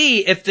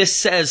see if this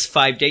says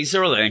 5 days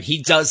earlier. And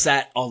he does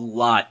that a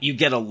lot. You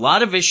get a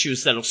lot of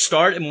issues that'll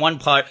start in one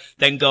part,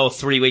 then go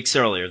 3 weeks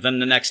earlier, then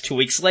the next 2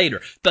 weeks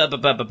later.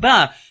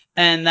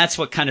 And that's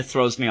what kind of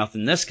throws me off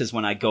in this, because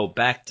when I go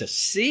back to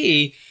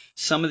see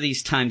some of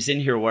these times in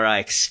here where I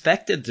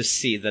expected to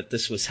see that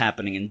this was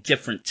happening in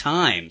different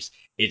times,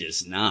 it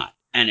is not.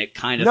 And it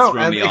kind of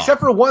threw me off.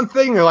 Except for one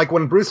thing, like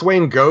when Bruce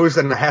Wayne goes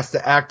and has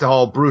to act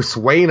all Bruce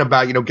Wayne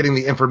about, getting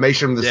the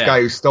information from this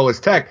guy who stole his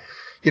tech.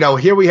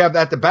 Here we have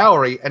that the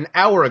Bowery an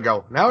hour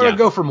ago. An hour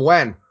ago from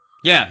when?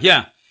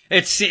 Yeah.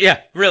 It's,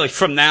 really,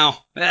 from now.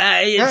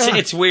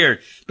 It's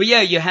weird. But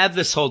you have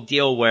this whole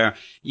deal where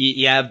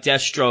you have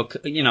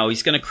Deathstroke,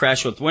 he's going to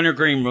crash with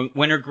Wintergreen.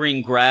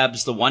 Wintergreen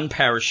grabs the one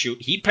parachute.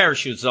 He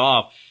parachutes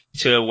off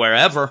to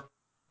wherever.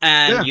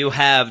 And you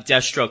have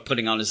Deathstroke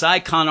putting on his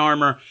Icon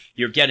armor.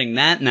 You're getting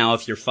that now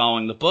if you're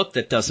following the book.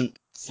 That doesn't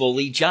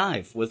fully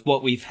jive with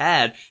what we've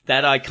had.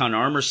 That Icon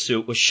armor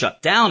suit was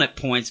shut down at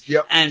points.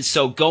 Yep. And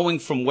so going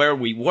from where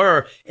we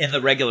were in the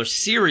regular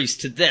series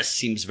to this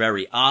seems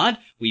very odd.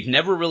 We've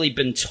never really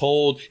been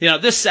told,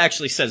 this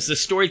actually says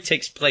this story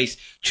takes place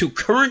to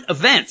current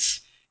events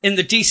in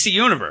the DC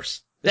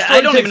universe. I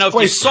don't even know if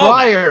you saw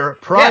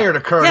prior to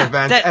current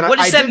events. And what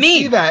does that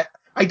mean? See that.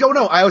 I don't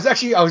know.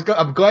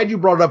 I'm glad you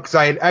brought it up because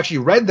I had actually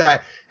read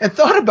that and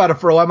thought about it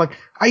for a while. I'm like,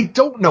 I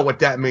don't know what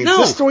that means. No.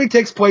 This story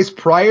takes place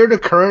prior to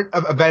current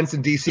events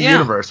in DC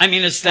Universe. I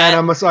mean, is that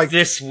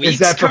this week's is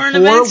that current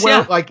before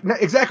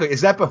events? Exactly.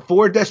 Is that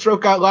before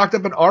Deathstroke got locked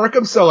up in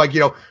Arkham? So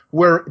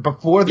we're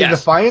before the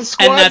Defiance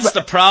Squad? And that's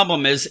the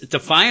problem is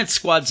Defiance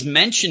Squad's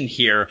mentioned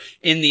here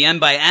in the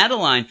end by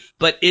Adeline,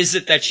 but is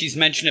it that she's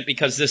mentioned it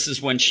because this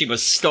is when she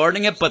was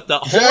starting it? But the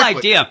whole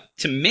idea,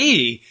 to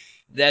me,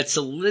 that's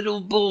a little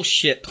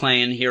bullshit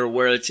playing here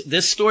where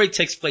this story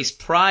takes place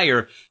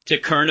prior to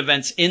current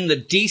events in the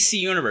DC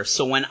universe.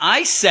 So when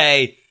I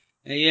say,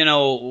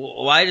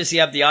 why does he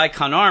have the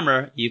Icon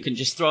armor? You can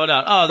just throw it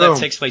out. Oh, that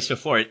takes place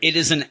before it. It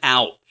is an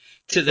out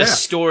to this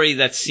story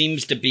that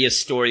seems to be a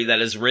story that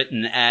is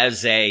written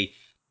as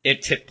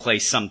it took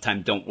place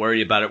sometime. Don't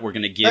worry about it. We're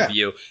going to give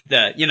you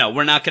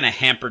we're not going to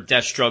hamper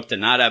Deathstroke to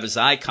not have his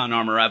Icon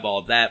armor, have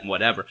all that and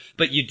whatever.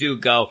 But you do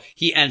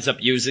he ends up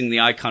using the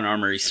Icon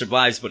armor. He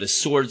survives, but his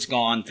sword's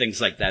gone, things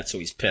like that. So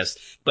he's pissed.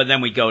 But then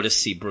we go to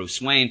see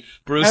Bruce Wayne.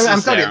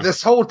 I'm telling you,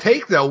 this whole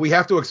take though, we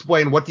have to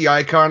explain what the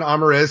Icon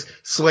armor is,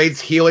 Slade's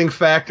healing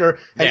factor,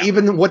 and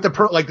even what the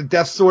the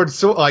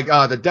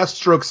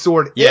Deathstroke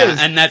sword is.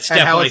 And that's and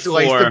definitely how it's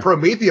like the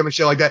Prometheum and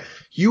shit like that.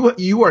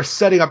 You are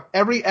setting up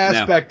every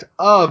aspect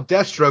of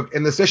Deathstroke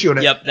in this issue, and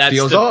it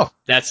feels off.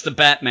 That's the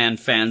Batman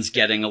fans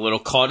getting a little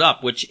caught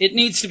up, which it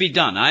needs to be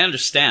done. I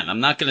understand. I'm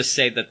not going to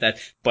say that,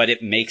 but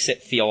it makes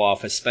it feel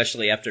off,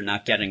 especially after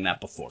not getting that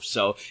before.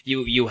 So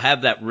you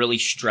have that really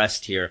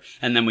stressed here.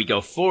 And then we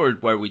go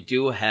forward where we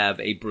do have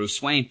a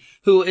Bruce Wayne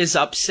who is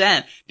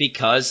upset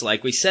because,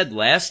 like we said,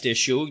 last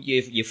issue,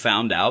 you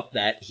found out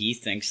that he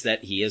thinks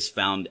that he has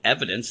found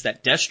evidence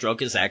that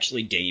Deathstroke is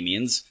actually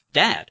Damian's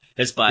dad,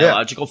 his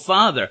biological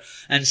father.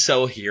 And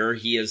so here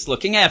he is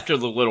looking after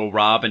the little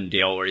Robin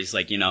deal where he's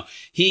like,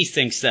 he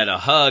thinks that a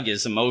hug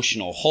is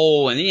emotional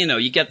whole. And,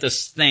 you get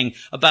this thing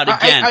about,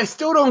 again. I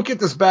still don't get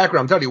this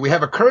background. I'm telling you, we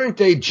have a current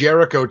day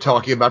Jericho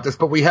talking about this,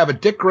 but we have a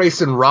Dick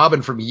Grayson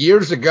Robin from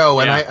years ago.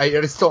 And I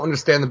just don't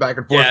understand the back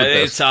and forth with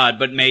this. It's odd,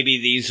 but maybe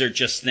these are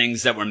just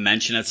things that were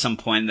mentioned at some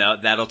point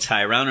that'll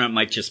tie around, or it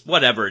might just,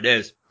 whatever it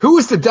is. Who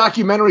is the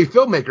documentary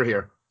filmmaker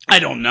here? I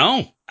don't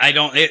know.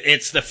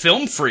 It's the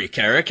Film Freak,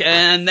 Eric.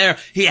 And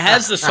he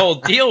has this whole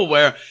deal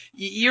where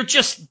you're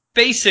just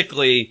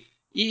basically,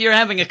 you're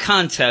having a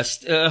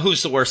contest,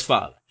 who's the worst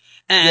father.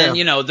 And,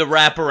 the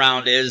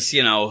wraparound is,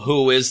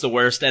 who is the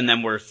worst. And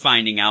then we're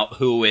finding out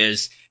who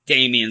is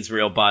Damian's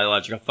real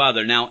biological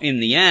father. Now, in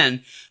the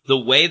end, the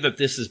way that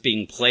this is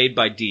being played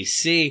by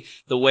DC,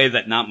 the way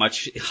that not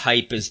much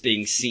hype is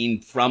being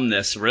seen from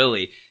this,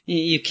 really,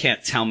 you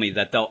can't tell me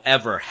that they'll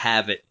ever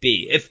have it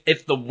be.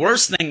 If the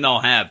worst thing they'll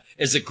have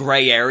is a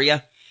gray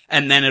area,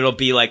 and then it'll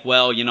be like,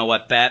 well, you know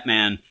what,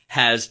 Batman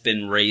has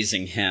been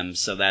raising him,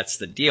 so that's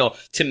the deal.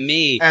 To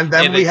me... And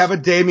then we have a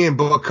Damian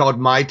book called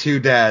My Two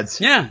Dads.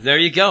 Yeah, there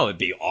you go. It'd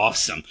be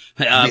awesome.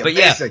 It'd be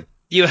amazing.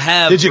 you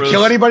have. Did you Bruce.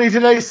 kill anybody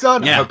today,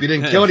 son? Yeah. I hope you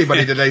didn't kill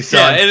anybody today, son.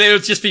 Yeah, and it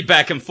would just be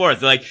back and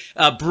forth. Like,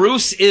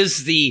 Bruce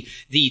is the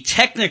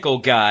technical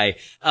guy,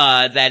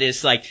 that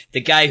is like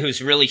the guy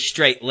who's really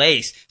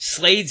straight-laced.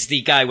 Slade's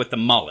the guy with the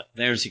mullet.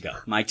 There's you go.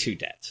 My two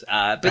dads.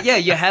 But yeah,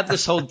 you have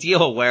this whole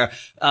deal where,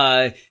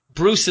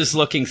 Bruce is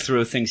looking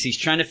through things. He's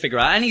trying to figure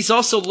out, and he's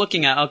also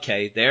looking at,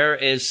 okay, there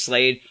is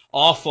Slade,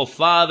 awful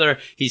father.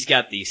 He's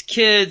got these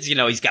kids,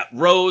 he's got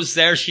Rose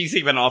there. She's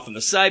even off on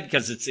the side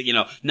because it's,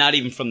 not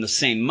even from the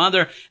same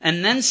mother.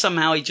 And then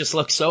somehow he just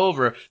looks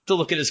over to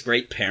look at his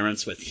great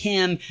parents with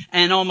him.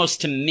 And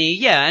almost to me,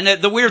 yeah.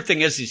 And the weird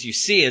thing is you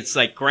see, it's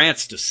like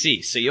Grant's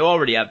deceased. So you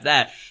already have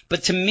that.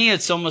 But to me,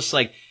 it's almost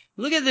like,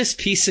 look at this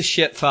piece of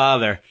shit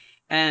father.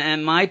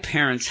 And my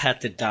parents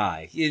had to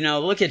die.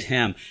 Look at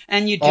him.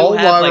 And you do all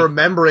have while like,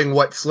 remembering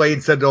what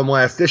Slade said to him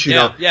last issue.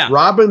 Yeah.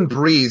 Robin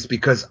breathes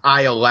because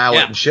I allow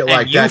it and shit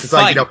like and that. It's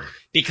like,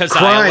 because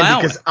I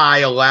allow because it. I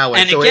allow it.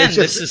 And so again,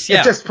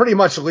 it just pretty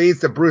much leads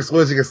to Bruce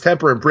losing his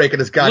temper and breaking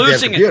his goddamn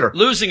computer.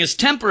 Losing his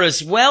temper,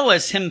 as well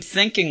as him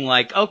thinking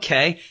like,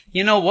 okay,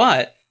 you know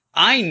what?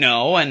 I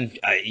know, and,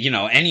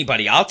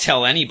 anybody, I'll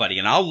tell anybody,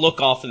 and I'll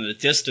look off in the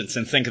distance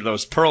and think of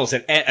those pearls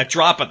at a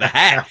drop of the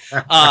hat.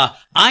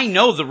 I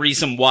know the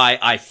reason why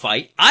I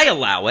fight. I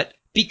allow it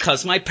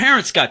because my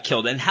parents got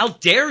killed, and how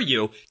dare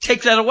you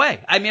take that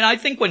away? I mean, I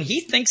think when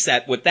he thinks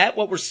that, with that,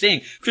 what we're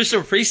seeing,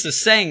 Christopher Priest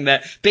is saying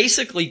that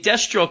basically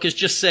Deathstroke has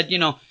just said,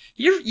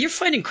 you're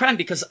fighting crime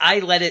because I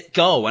let it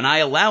go and I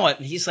allow it.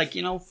 And he's like,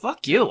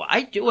 fuck you.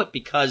 I do it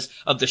because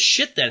of the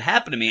shit that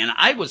happened to me. And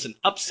I wasn't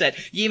upset.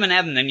 You even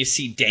have, and then you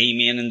see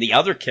Damien and the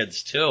other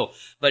kids too.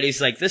 But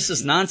he's like, this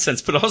is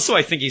nonsense. But also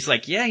I think he's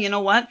like, yeah, you know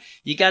what?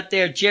 You got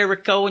there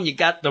Jericho and you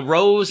got the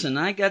Rose and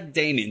I got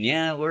Damien.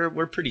 Yeah,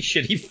 we're pretty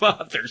shitty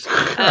fathers.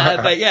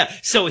 But yeah,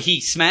 so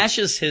he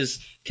smashes his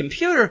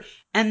computer.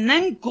 And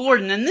then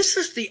Gordon, and this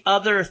is the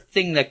other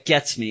thing that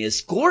gets me,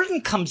 is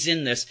Gordon comes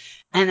in this,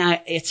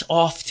 and it's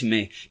off to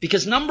me.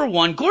 Because number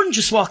one, Gordon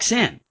just walks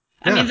in.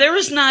 I mean, there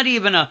is not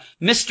even a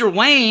Mr.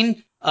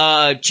 Wayne,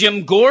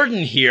 Jim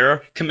Gordon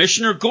here,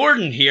 Commissioner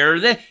Gordon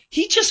here.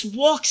 He just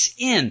walks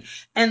in.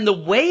 And the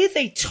way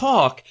they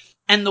talk,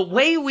 and the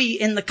way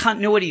in the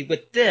continuity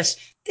with this,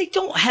 they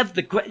don't have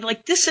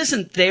this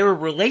isn't their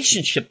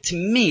relationship to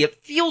me.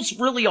 It feels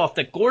really off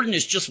that Gordon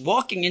is just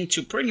walking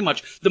into pretty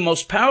much the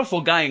most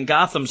powerful guy in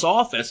Gotham's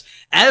office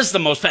as the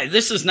most,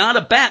 this is not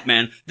a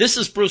Batman. This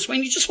is Bruce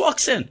Wayne. He just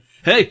walks in.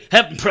 Hey,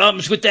 having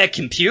problems with that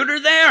computer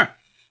there?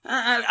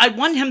 I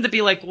want him to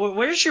be like, well,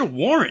 where's your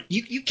warrant?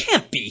 You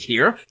can't be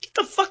here. Get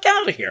the fuck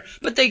out of here.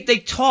 But they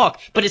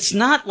talk, but it's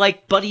not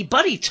like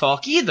buddy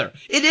talk either.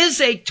 It is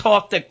a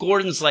talk that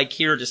Gordon's like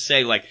here to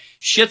say like,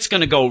 shit's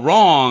gonna go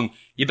wrong.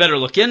 You better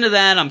look into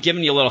that. I'm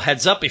giving you a little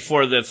heads up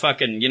before the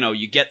fucking,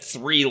 you get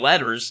 3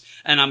 letters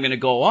and I'm going to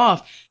go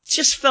off. It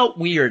just felt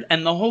weird.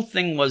 And the whole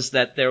thing was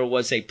that there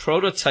was a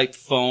prototype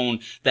phone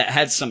that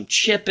had some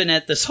chip in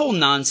it. This whole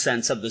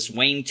nonsense of this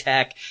Wayne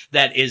Tech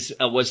that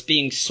was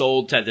being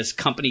sold to this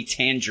company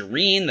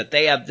Tangerine, that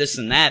they have this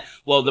and that.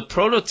 Well, the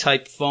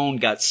prototype phone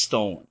got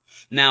stolen.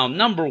 Now,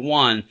 number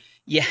one,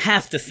 you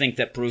have to think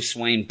that Bruce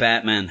Wayne,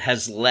 Batman,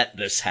 has let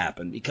this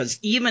happen, because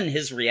even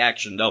his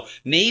reaction, though,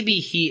 maybe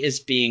he is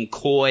being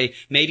coy,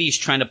 maybe he's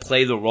trying to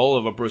play the role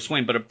of a Bruce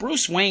Wayne, but a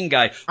Bruce Wayne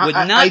guy would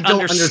I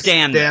don't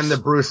understand this. the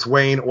Bruce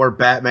Wayne or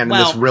Batman in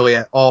this really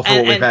all for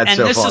what we've had so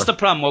far. And this is the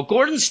problem. Well,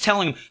 Gordon's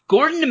telling him,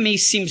 Gordon to me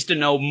seems to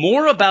know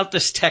more about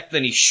this tech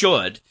than he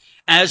should,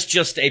 as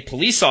just a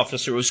police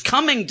officer who's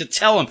coming to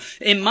tell him.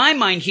 In my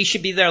mind, he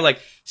should be there like,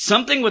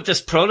 something with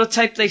this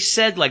prototype they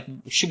said, like,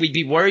 should we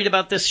be worried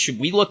about this? Should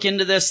we look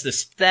into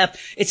this theft?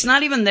 It's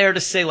not even there to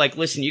say, like,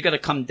 listen, you got to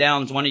come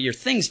down to one of your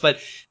things. But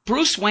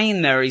Bruce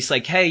Wayne there, he's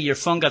like, hey, your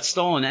phone got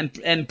stolen.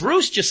 And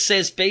Bruce just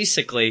says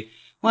basically,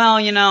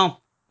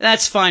 well,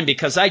 that's fine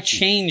because I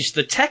changed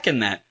the tech in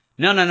that.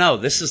 No,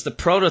 this is the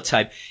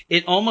prototype.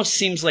 It almost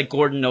seems like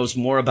Gordon knows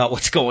more about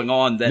what's going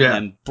on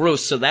than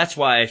Bruce. So that's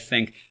why I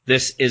think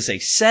this is a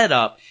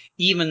setup,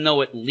 even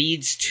though it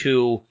leads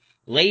to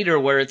later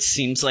where it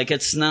seems like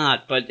it's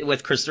not. But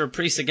with Christopher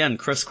Priest, again,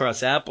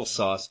 crisscross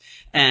applesauce.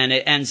 And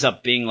it ends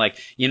up being like,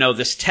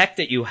 this tech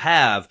that you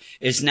have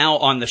is now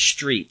on the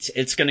streets.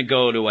 It's going to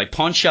go to a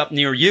pawn shop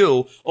near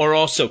you, or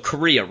also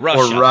Korea,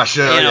 Russia. Or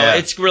Russia,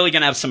 It's really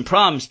going to have some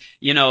problems.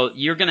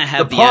 You're going to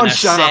have the pawn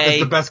NSA. shop is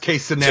the best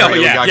case scenario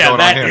we got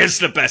going on here. That is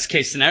the best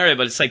case scenario,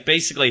 but it's like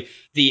basically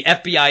the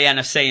FBI,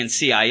 NSA, and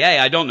CIA,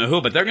 I don't know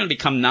who, but they're going to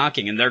become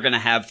knocking, and they're going to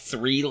have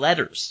 3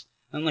 letters.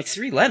 I'm like,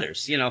 3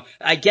 letters,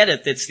 I get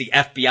it. It's the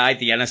FBI,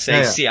 the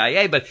NSA,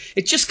 CIA, but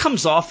it just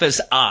comes off as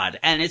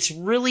odd. And it's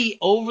really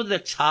over the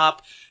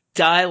top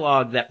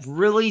dialogue that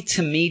really,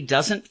 to me,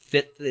 doesn't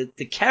fit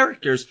the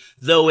characters,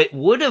 though it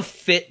would have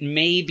fit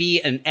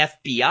maybe an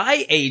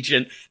FBI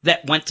agent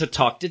that went to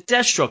talk to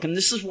Deathstroke. And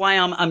this is why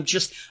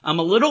I'm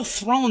a little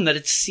thrown that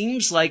it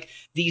seems like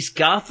these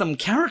Gotham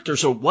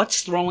characters are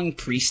what's throwing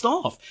Priest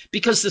off.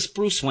 Because this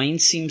Bruce Wayne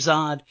seems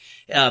odd.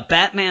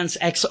 Batman's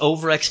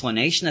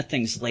over-explanation of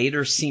things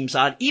later seems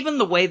odd. Even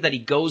the way that he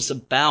goes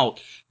about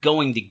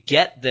going to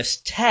get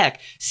this tech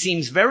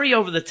seems very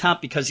over the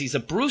top because he's a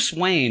Bruce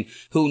Wayne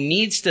who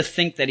needs to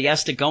think that he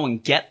has to go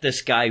and get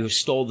this guy who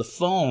stole the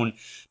phone.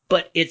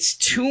 But it's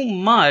too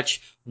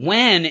much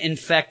when, in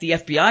fact, the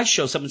FBI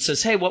shows up and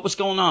says, hey, what was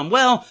going on?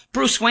 Well,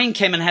 Bruce Wayne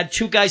came and had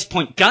two guys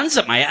point guns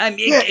at my...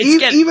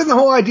 even the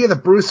whole idea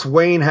that Bruce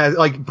Wayne has...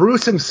 Like,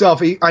 Bruce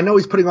himself, I know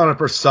he's putting on a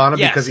persona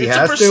because he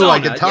has to,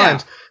 like, at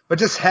times. Yeah. But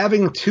just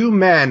having two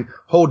men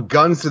hold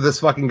guns to this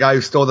fucking guy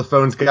who stole the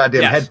phone's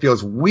goddamn head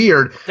feels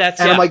weird.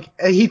 I'm like,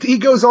 he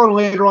goes on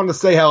later on to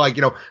say how, like,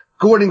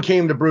 Gordon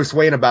came to Bruce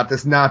Wayne about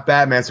this, not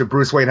Batman, so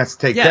Bruce Wayne has to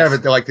take care of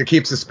it. They're like, to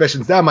keep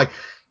suspicions down. I'm like,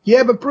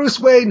 yeah, but Bruce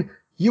Wayne,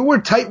 you were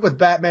tight with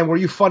Batman where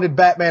you funded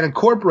Batman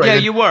Incorporated. Yeah,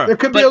 you were. There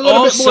could be a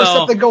little bit more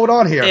something going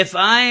on here. If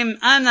I'm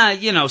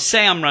not,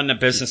 say I'm running a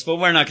business, but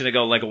we're not going to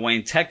go like a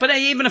Wayne Tech. But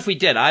even if we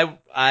did, I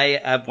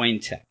have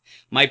Wayne Tech.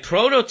 My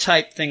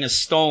prototype thing is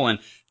stolen.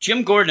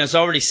 Jim Gordon has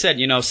already said,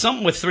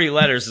 something with 3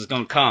 letters is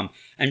going to come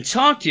and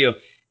talk to you.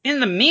 In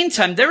the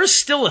meantime, there is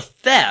still a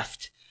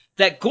theft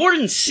that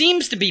Gordon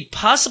seems to be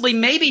possibly,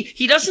 maybe,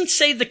 he doesn't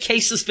say the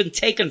case has been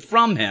taken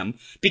from him,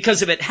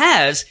 because if it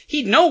has,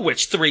 he'd know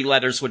which 3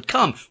 letters would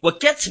come. What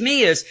gets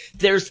me is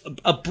there's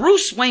a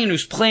Bruce Wayne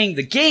who's playing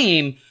the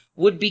game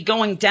would be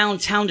going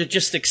downtown to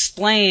just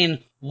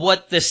explain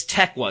what this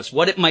tech was,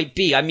 what it might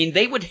be. I mean,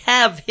 they would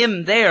have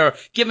him there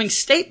giving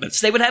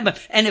statements. They would have him.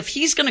 And if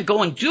he's going to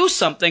go and do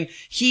something,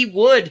 he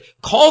would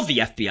call the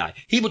FBI.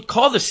 He would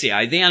call the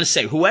CIA, the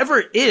NSA, whoever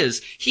it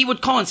is, he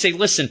would call and say,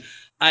 listen,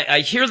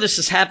 I hear this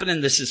is happening.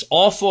 This is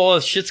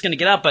awful. Shit's going to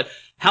get out, but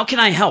how can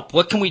I help?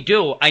 What can we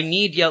do? I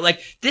need you. Like,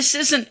 this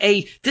is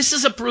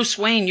a Bruce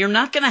Wayne. You're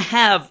not going to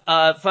have,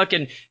 I'm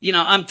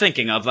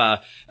thinking of,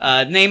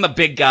 name a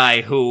big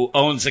guy who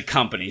owns a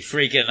company.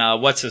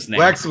 Freaking, what's his name?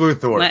 Lex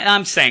Luthor.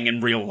 I'm saying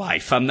in real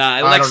life. I'm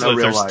not, Lex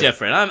Luthor's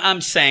different. I'm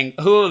saying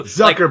who?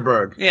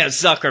 Zuckerberg.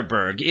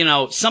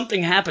 Zuckerberg.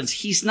 Something happens.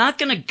 He's not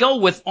going to go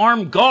with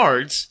armed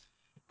guards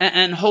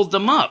and hold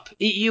them up.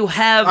 You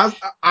have...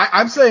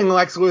 I'm saying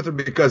Lex Luthor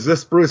because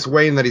this Bruce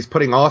Wayne that he's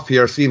putting off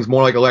here seems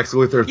more like a Lex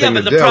Luthor thing to do.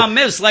 Yeah, but the problem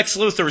is Lex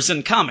Luthor is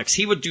in comics.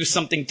 He would do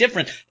something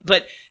different.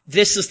 But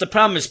this is the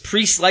problem is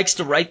Priest likes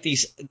to write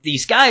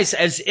these guys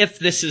as if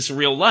this is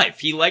real life.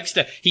 He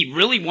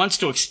really wants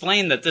to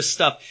explain that this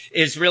stuff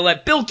is real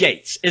life. Bill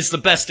Gates is the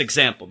best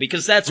example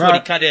because that's what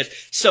he kind of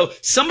is. So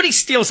somebody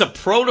steals a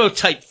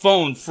prototype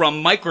phone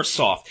from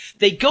Microsoft.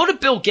 They go to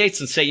Bill Gates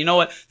and say, you know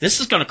what? This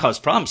is going to cause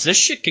problems. This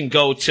shit can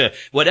go to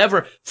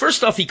whatever.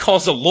 First off, he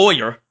calls a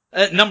lawyer,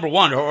 number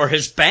one, or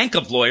his bank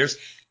of lawyers.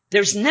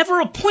 There's never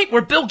a point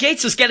where Bill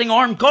Gates is getting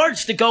armed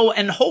guards to go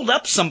and hold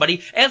up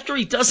somebody after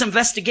he does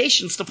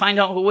investigations to find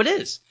out who it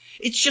is.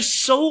 It's just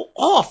so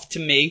off to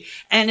me,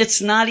 and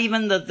it's not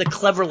even the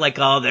clever, like,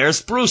 oh,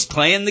 there's Bruce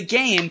playing the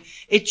game.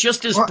 It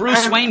just is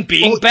Bruce Wayne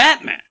being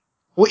Batman.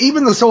 Well,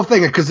 even this whole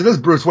thing, because it is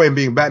Bruce Wayne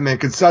being Batman,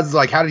 because Suds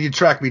like, how did you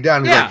track me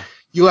down? He's like,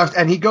 you left,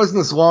 and he goes in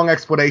this long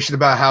explanation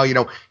about how,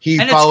 he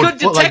followed,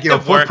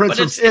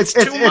 footprints. It's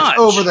too much. It's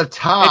over the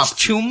top.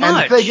 It's too much.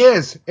 And the thing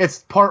is, it's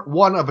part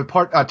one of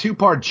a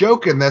two-part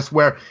joke in this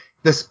where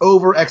this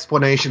over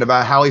explanation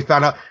about how he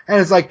found out, and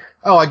it's like,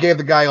 oh, I gave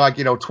the guy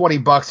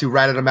 $20 who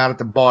ratted him out at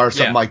the bar or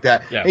something like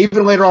that. Yeah.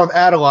 Even later on with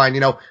Adeline,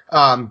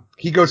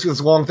 he goes through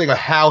this long thing of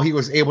how he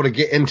was able to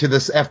get into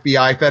this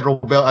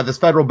FBI this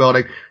federal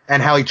building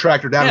and how he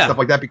tracked her down and stuff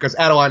like that because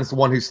Adeline is the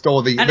one who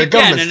stole the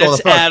government stole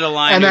the phone.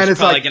 Adeline and then it's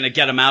probably going to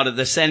get him out of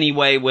this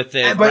anyway with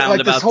the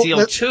roundabout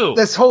deal too.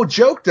 This whole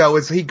joke though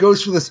is he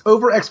goes through this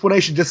over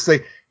explanation just to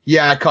say,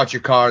 yeah, I caught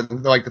your car,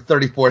 like the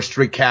 34th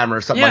Street camera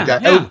or something like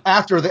that. Yeah.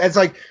 It's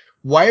like,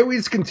 why are we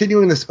just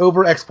continuing this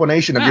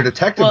over-explanation of your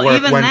detective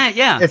work when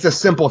it's a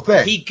simple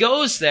thing? He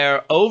goes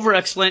there,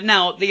 over-explain.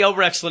 Now, the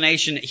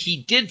over-explanation,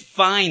 he did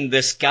find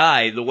this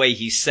guy the way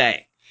he's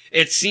saying.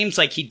 It seems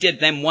like he did.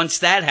 Then once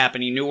that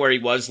happened, he knew where he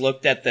was,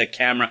 looked at the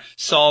camera,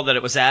 saw that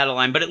it was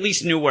Adeline, but at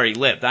least knew where he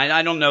lived.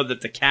 I don't know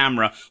that the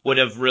camera would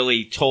have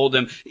really told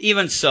him.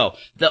 Even so,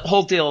 the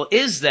whole deal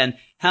is then,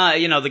 how,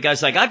 the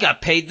guy's like, I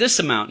got paid this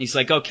amount. He's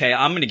like, okay,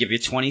 I'm going to give you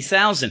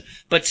 $20,000,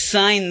 but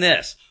sign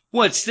this.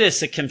 What's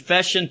this, a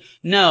confession?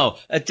 No,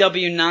 a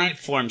W-9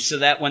 form so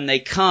that when they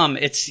come,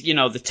 it's,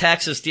 the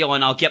taxes deal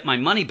and I'll get my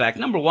money back.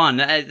 Number one,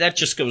 that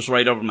just goes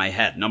right over my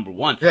head, number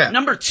one. Yeah.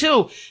 Number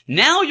two,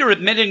 now you're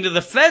admitting to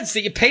the feds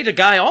that you paid a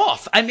guy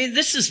off. I mean,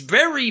 this is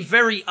very,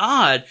 very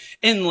odd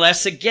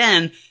unless,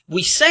 again,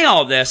 we say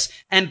all this,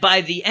 and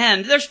by the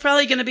end, there's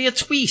probably going to be a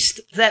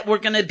twist that we're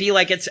going to be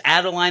like, it's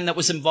Adeline that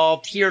was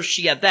involved here,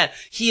 she had that.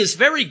 He is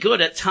very good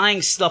at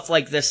tying stuff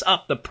like this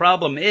up. The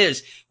problem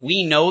is,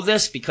 we know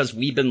this because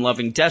we've been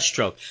loving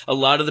Deathstroke. A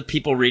lot of the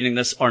people reading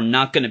this are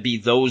not going to be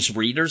those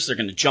readers. They're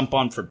going to jump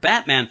on for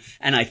Batman,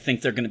 and I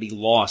think they're going to be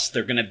lost.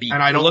 They're going to be looking at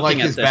this. And I don't like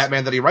his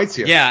Batman that he writes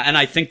here. Yeah, and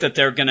I think that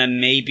they're going to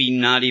maybe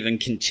not even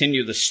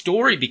continue the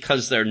story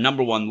because they're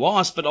number one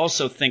lost, but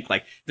also think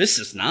like, this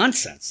is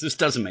nonsense. This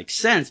doesn't make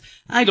sense.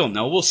 sense. I don't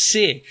know. We'll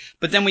see.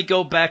 But then we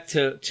go back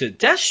to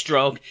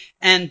Deathstroke,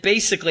 and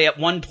basically at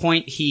one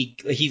point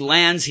he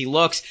lands, he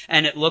looks,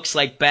 and it looks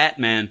like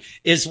Batman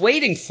is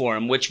waiting for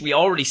him, which we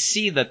already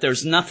see that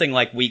there's nothing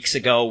like weeks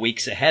ago,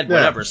 weeks ahead,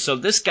 whatever. So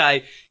this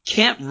guy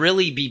can't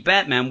really be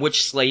Batman,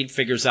 which Slade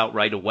figures out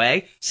right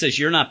away. Says,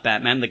 you're not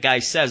Batman. The guy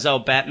says, oh,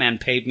 Batman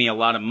paid me a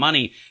lot of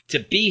money to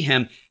be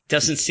him.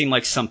 Doesn't seem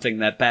like something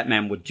that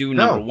Batman would do,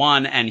 number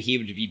one, and he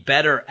would be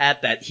better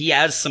at that. He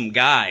has some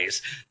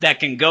guys that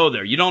can go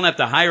there. You don't have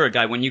to hire a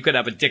guy when you could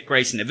have a Dick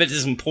Grayson if it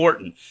is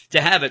important to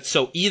have it.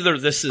 So either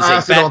this is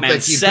a Batman don't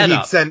think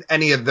setup. He'd send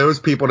any of those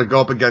people to go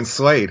up against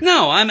Slade.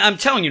 No, I'm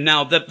telling you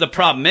now, the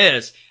problem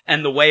is,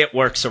 and the way it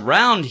works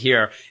around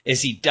here,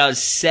 is he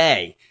does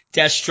say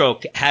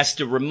Deathstroke has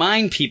to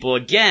remind people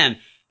again,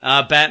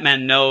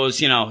 Batman knows,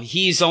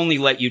 he's only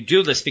let you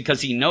do this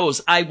because he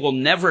knows I will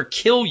never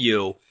kill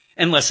you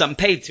unless I'm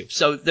paid to.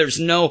 So there's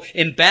no,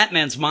 in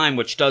Batman's mind,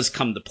 which does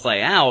come to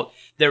play out,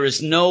 there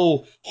is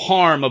no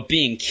harm of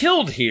being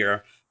killed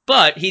here,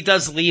 but he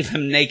does leave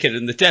him naked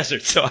in the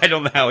desert, so I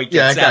don't know how he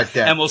gets out.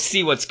 And we'll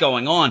see what's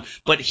going on.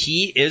 But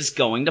he is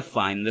going to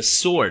find this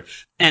sword.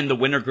 And the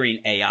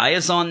Wintergreen AI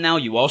is on now.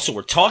 You also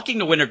were talking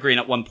to Wintergreen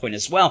at one point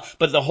as well.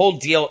 But the whole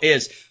deal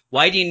is,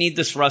 why do you need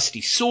this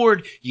rusty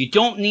sword? You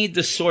don't need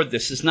the sword.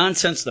 This is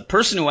nonsense. The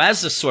person who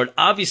has the sword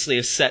obviously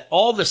has set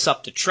all this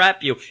up to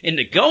trap you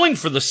into going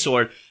for the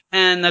sword.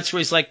 And that's where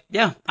he's like,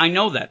 yeah, I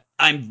know that.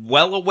 I'm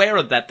well aware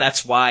of that.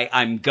 That's why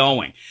I'm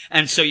going.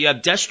 And so you have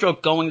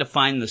Deathstroke going to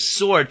find the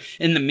sword.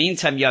 In the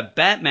meantime, you have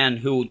Batman,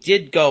 who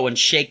did go and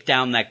shake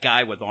down that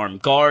guy with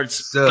armed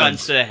guards,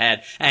 guns to the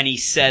head. And he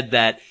said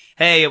that,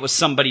 hey, it was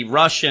somebody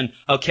Russian.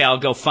 Okay, I'll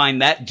go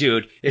find that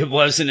dude. It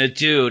wasn't a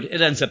dude.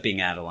 It ends up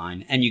being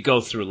Adeline. And you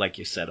go through, like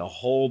you said, a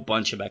whole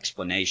bunch of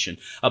explanation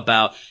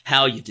about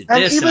how you did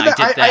this and I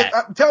did that.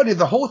 I'm telling you,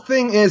 the whole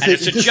thing is,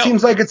 it just joke.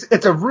 seems like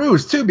it's a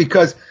ruse, too,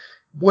 because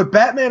what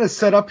Batman has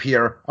set up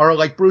here are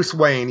like Bruce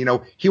Wayne,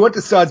 he went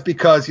to Suds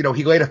because, he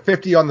laid a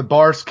 50 on the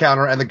bars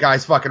counter and the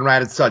guys fucking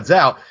ratted Suds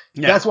out.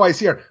 Yeah. That's why he's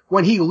here.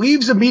 When he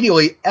leaves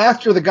immediately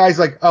after the guy's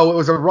like, oh, it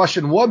was a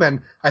Russian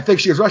woman. I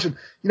think she was Russian.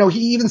 He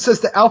even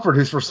says to Alfred,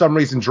 who's for some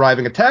reason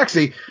driving a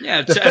taxi,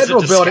 the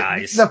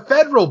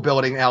federal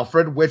building,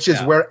 Alfred, which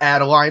is where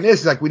Adeline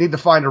is. He's like, we need to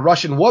find a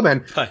Russian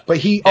woman, but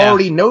he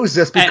already knows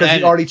this because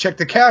he already checked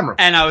the camera.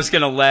 And I was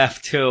going to laugh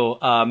too,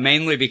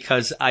 mainly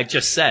because I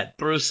just said,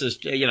 Bruce is,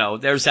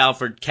 there's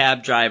Alfred,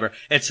 cab driver.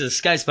 It's this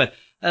guy's, but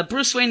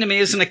Bruce Wayne to me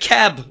isn't a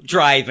cab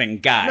driving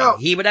guy. No,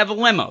 he would have a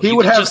limo. He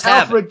would have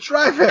Alfred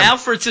drive him.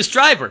 Alfred's his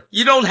driver.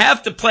 You don't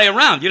have to play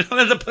around. You don't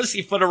have to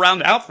pussyfoot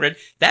around Alfred.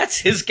 That's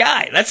his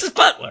guy. That's his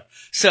butler.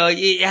 So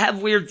you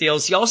have weird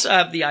deals. You also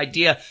have the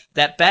idea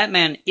that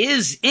Batman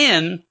is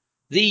in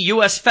the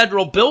U.S.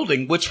 federal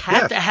building, which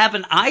had to have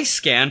an eye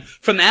scan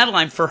from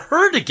Adeline for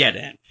her to get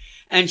in.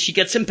 And she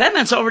gets in.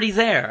 Batman's already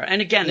there.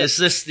 And again, is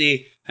this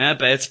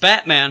it's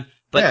Batman,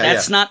 but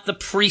that's not the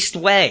priest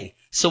way.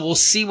 So we'll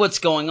see what's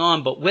going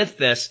on. But with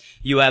this,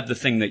 you have the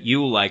thing that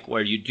you like,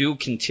 where you do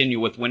continue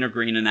with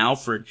Wintergreen and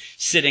Alfred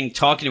sitting,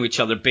 talking to each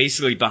other,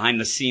 basically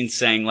behind the scenes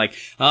saying like,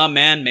 oh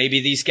man,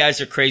 maybe these guys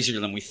are crazier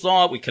than we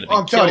thought. We could have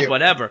been killed,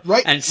 whatever.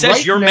 And it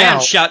says your man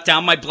shot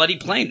down my bloody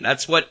plane.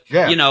 That's what,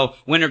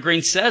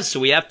 Wintergreen says.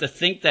 So we have to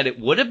think that it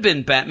would have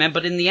been Batman,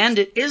 but in the end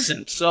it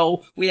isn't.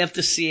 So we have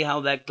to see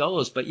how that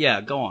goes. But yeah,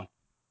 go on.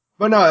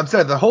 But no, I'm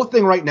saying the whole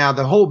thing right now,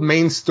 the whole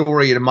main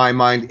story in my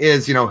mind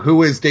is,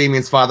 who is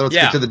Damian's father? Let's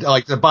get to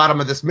the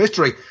bottom of this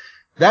mystery.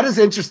 That is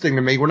interesting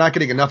to me. We're not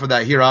getting enough of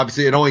that here.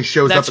 Obviously, it only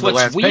shows up in the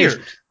last page.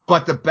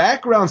 But the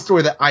background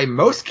story that I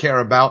most care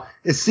about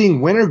is seeing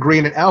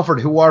Wintergreen and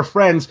Alfred, who are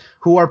friends,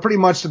 who are pretty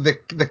much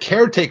the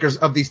caretakers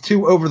of these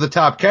two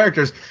over-the-top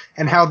characters,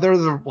 and how they're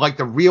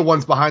the real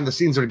ones behind the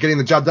scenes that are getting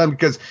the job done.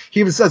 Because he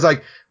even says,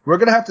 like, we're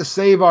going to have to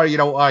save our,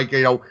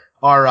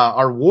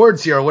 our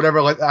wards here or whatever.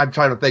 I'm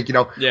trying to think,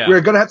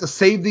 we're going to have to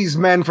save these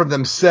men from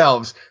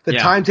themselves. The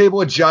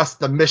timetable adjusts.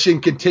 The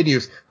mission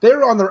continues.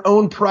 They're on their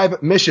own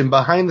private mission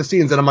behind the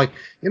scenes. And I'm like,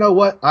 you know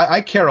what?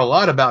 I care a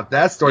lot about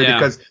that story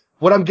because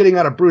what I'm getting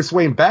out of Bruce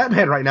Wayne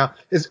Batman right now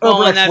is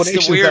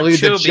over-explanations that lead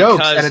to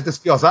jokes, and it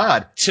just feels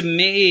odd. To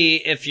me,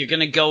 if you're going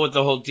to go with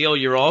the whole deal,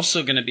 you're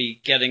also going to be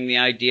getting the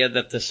idea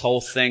that this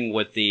whole thing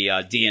with the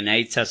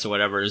DNA test or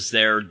whatever is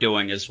they're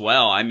doing as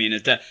well. I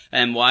mean,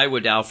 and why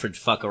would Alfred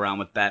fuck around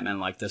with Batman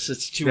like this?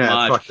 It's too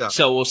much.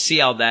 So we'll see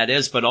how that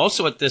is. But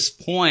also at this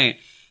point,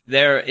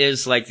 there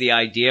is like the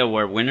idea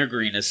where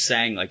Wintergreen is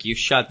saying, like, you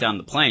shot down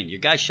the plane. Your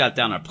guy shot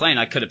down our plane.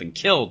 I could have been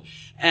killed.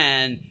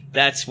 And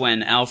that's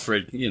when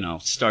Alfred,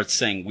 starts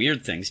saying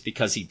weird things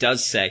because he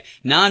does say,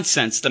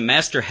 nonsense, the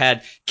master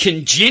had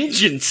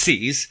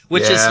contingencies,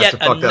 which is yet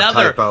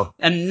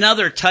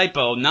another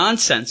typo,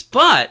 nonsense.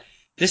 But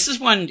this is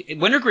when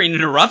Wintergreen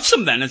interrupts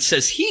him then and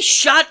says, he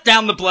shot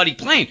down the bloody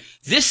plane.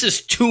 This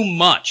is too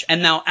much.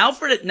 And now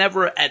Alfred at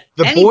never at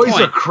any point. The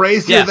boys are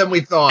crazier than we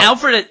thought.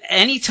 Alfred at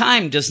any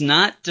time does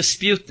not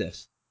dispute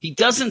this. He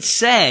doesn't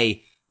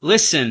say,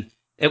 listen,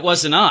 It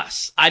wasn't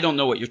us. I don't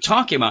know what you're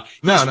talking about.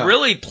 He's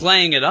really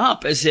playing it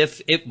up as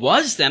if it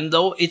was them,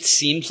 though it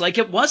seems like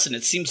it wasn't.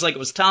 It seems like it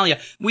was Talia.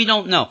 We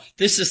don't know.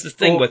 This is the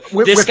thing with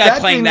this guy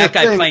playing that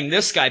guy playing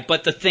this guy.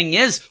 But the thing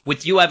is,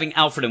 with you having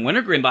Alfred and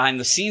Wintergreen behind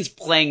the scenes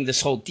playing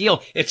this whole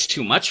deal, it's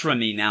too much for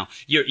me now.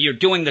 You're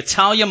doing the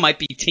Talia might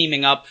be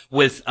teaming up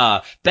with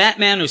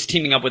Batman, who's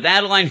teaming up with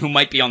Adeline, who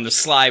might be on the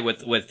sly with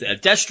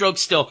Deathstroke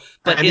still.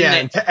 But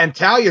and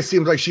Talia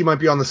seems like she might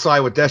be on the side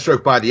with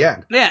Deathstroke by the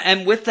end. Yeah,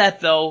 and with that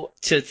though,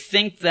 to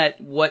think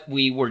that what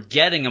we were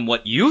getting and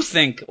what you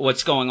think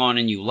what's going on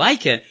and you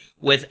like it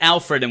with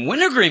Alfred and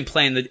Wintergreen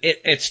playing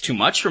it's too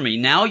much for me.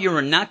 Now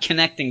you're not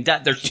connecting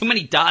there's too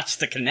many dots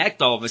to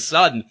connect all of a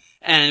sudden,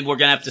 and we're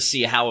gonna have to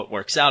see how it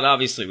works out.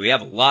 Obviously, we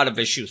have a lot of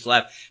issues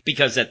left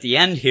because at the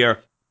end here,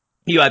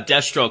 you have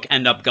Deathstroke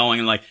end up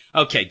going like,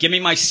 okay, give me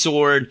my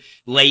sword,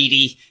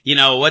 lady. You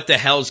know, what the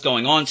hell's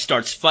going on?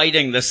 Starts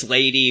fighting this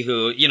lady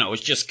who, you know,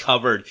 is just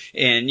covered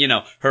in, you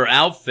know, her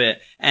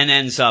outfit and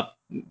ends up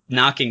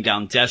knocking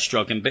down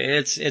Deathstroke. And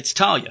it's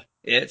Talia.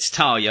 It's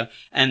Talia.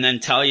 And then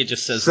Talia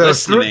just says,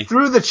 listen to me.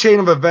 Through the chain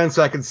of events,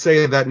 I can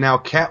say that now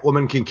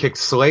Catwoman can kick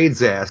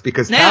Slade's ass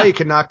because Talia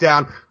can knock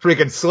down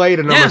freaking Slade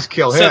and almost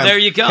kill him. So there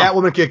you go.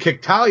 Catwoman can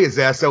kick Talia's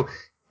ass. So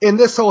in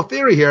this whole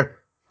theory here,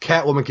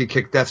 Catwoman can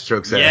kick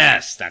Deathstroke's ass.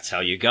 Yes, that's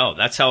how you go.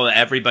 That's how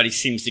everybody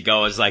seems to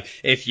go, is like,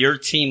 if your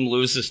team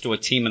loses to a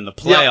team in the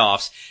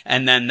playoffs,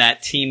 and then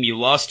that team you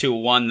lost to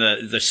won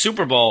the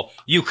Super Bowl,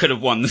 you could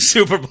have won the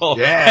Super Bowl.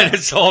 Yeah. And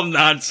it's all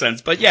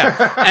nonsense. But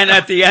yeah, and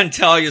at the end,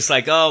 Talia's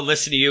like, oh,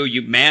 listen to you,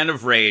 you man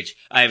of rage.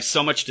 I have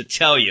so much to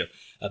tell you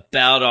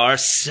about our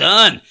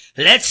son.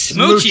 Let's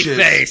smoochy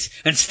face.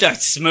 And start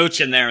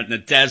smooching there in the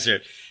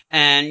desert.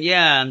 And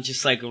yeah, I'm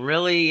just like,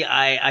 really?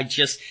 I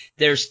just,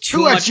 there's too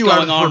much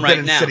going on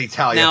right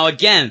now. Now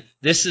again,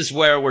 this is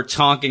where we're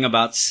talking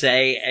about,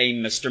 say, a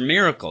Mr.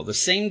 Miracle. The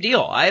same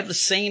deal. I have the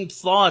same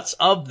thoughts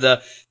of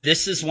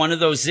this is one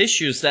of those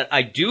issues that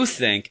I do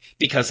think,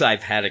 because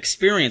I've had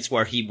experience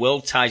where he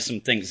will tie some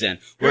things in.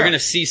 We're going to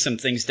see some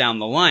things down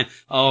the line.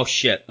 Oh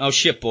shit,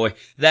 boy.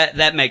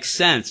 That makes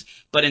sense.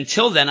 But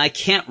until then, I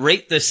can't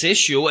rate this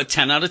issue a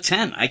 10 out of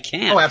 10. I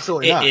can't. Oh,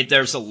 absolutely not.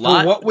 There's a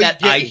lot what we that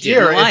get I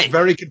here, didn't like. It's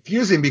very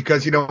confusing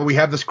because, you know, we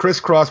have this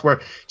crisscross where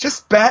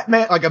just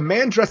Batman, like a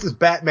man dressed as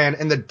Batman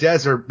in the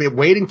desert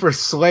waiting for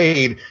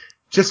Slade,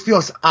 just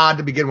feels odd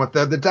to begin with.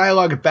 The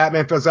dialogue of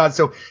Batman feels odd.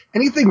 So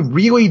anything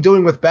really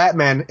doing with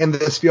Batman in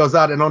this feels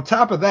odd. And on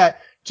top of that,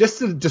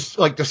 just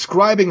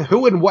describing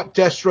who and what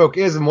Deathstroke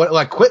is and what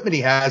equipment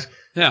he has,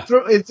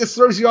 it just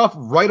throws you off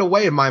right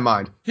away in my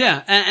mind.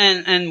 Yeah,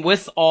 and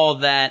with all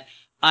that,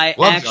 I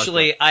love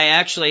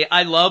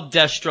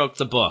Deathstroke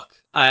the book.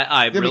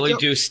 I really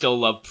do still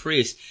love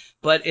Priest.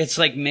 But it's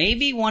like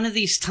maybe one of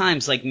these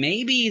times, like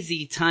maybe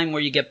the time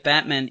where you get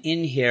Batman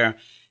in here,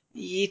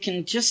 you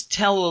can just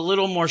tell a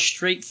little more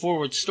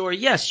straightforward story.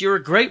 Yes, you're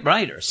a great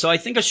writer, so I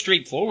think a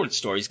straightforward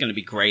story is going to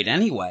be great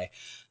anyway.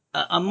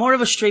 A more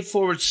of a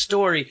straightforward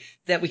story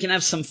that we can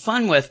have some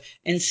fun with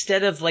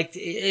instead of like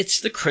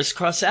it's the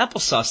crisscross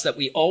applesauce that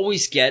we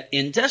always get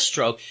in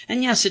Deathstroke.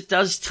 And yes, it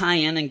does tie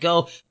in and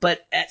go,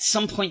 but at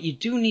some point you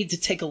do need to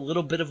take a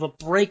little bit of a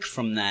break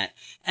from that.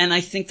 And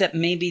I think that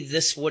maybe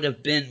this would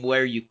have been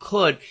where you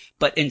could,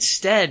 but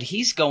instead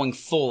he's going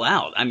full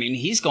out. I mean,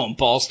 he's going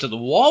balls to the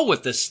wall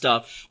with this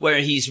stuff where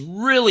he's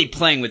really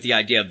playing with the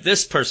idea of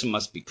this person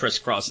must be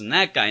crisscrossing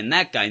that guy and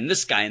that guy and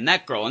this guy and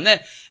that girl and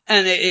that.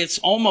 And it's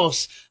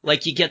almost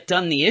like you get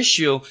done the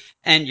issue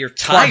and you're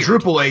tired.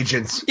 Quadruple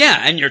agents. Yeah,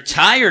 and you're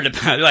tired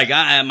about it. Like,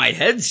 my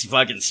head's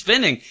fucking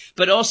spinning.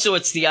 But also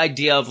it's the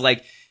idea of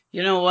like,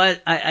 you know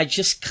what? I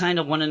just kind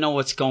of want to know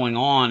what's going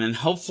on. And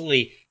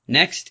hopefully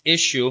next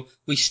issue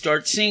we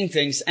start seeing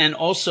things and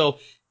also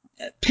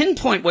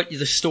pinpoint what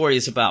the story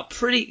is about.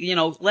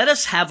 Let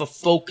us have a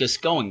focus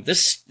going.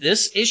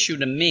 This issue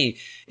to me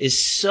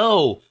is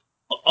so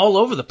all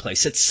over the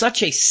place. It's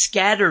such a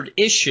scattered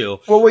issue.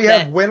 Well, we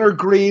have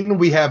Wintergreen.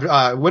 We have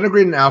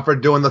Wintergreen and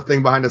Alfred doing the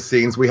thing behind the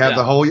scenes. We have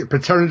the whole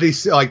paternity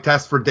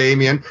test for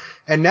Damian,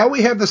 and now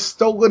we have the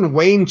stolen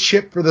Wayne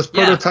chip for this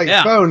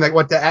prototype phone. Like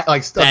what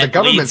the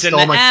government stole.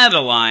 Into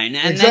Adeline,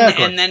 and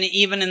exactly. then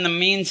even in the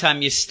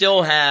meantime, you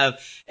still have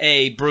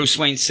a Bruce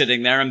Wayne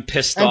sitting there and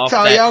pissed and off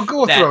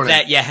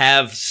that you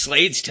have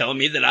Slade's telling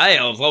me that I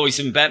have always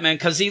been Batman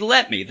because he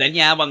let me. Then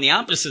you have on the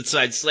opposite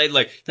side Slade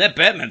like, that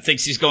Batman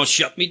thinks he's going to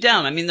shut me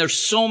down. I mean, there's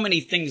so many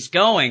things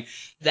going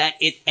that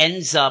it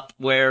ends up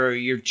where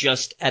you're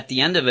just, at the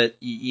end of it,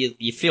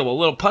 you feel a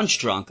little punch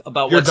drunk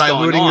about what's going on.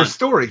 You're diluting your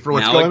story for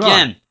what's going on. Now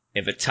again,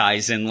 if it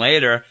ties in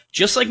later,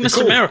 just like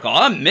Mr. Miracle,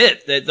 I'll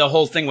admit that the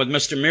whole thing with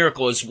Mr.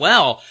 Miracle as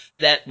well,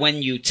 that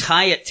when you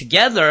tie it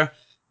together,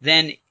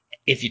 then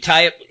if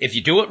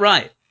you do it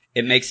right,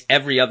 it makes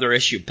every other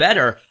issue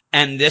better.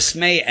 And this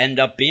may end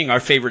up being our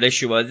favorite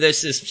issue.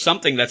 This is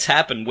something that's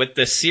happened with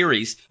this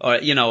series,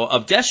 of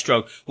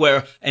Deathstroke,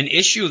 where an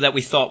issue that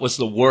we thought was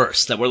the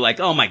worst, that we're like,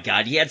 oh my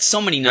God, he had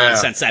so many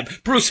nonsense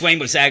that Bruce Wayne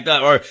was or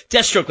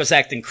Deathstroke was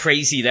acting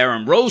crazy there,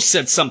 and Rose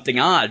said something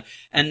odd.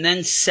 And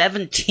then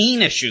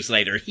 17 issues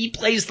later, he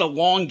plays the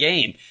long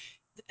game.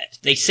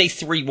 they say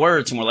 3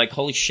 words and we're like,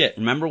 holy shit,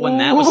 remember when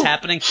that was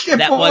happening? Shit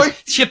That Boy.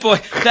 was Shit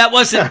Boy. That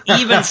wasn't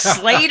even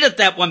Slade at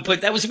that one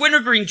point. That was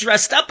Wintergreen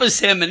dressed up as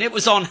him, and it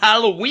was on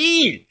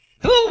Halloween.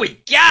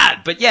 Holy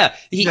God. But yeah,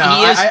 he is.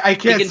 I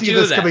can't see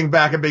this that. coming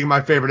back and being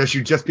my favorite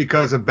issue just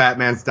because of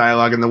Batman's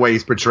dialogue and the way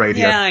he's portrayed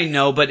here. Yeah, I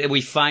know, but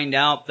we find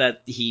out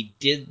that he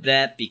did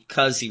that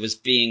because he was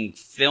being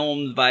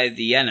filmed by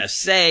the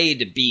NSA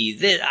to be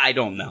this. I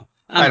don't know.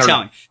 I'm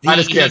telling you,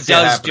 he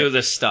does do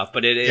this stuff,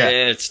 but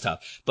it's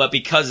tough. But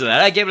because of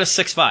that, I gave it a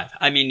 6.5.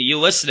 I mean, you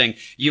listening,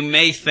 you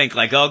may think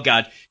like, oh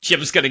God,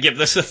 Jim's going to give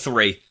this a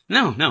 3.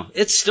 No,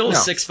 it's still a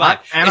 6.5.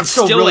 And I'm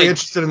still really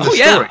interested in the story.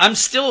 Yeah, I'm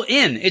still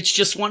in. It's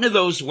just one of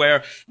those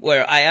where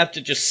I have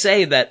to just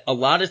say that a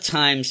lot of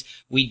times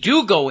we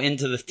do go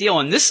into the deal,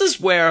 and this is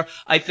where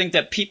I think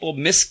that people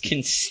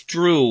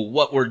misconstrue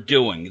what we're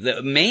doing.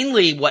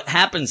 Mainly what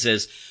happens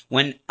is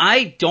when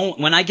I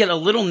get a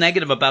little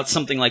negative about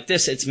something like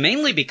this, it's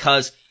mainly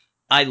because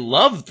I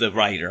love the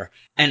writer,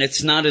 and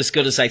it's not as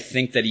good as I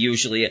think that he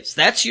usually is.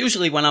 That's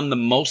usually when I'm the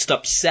most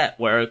upset,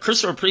 where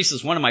Christopher Priest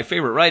is one of my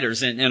favorite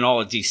writers in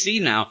all of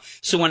DC now.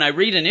 So when I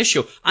read an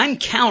issue, I'm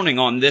counting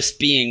on this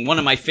being one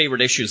of my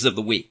favorite issues of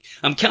the week.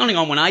 I'm counting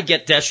on when I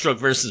get Deathstroke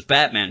versus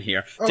Batman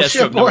here,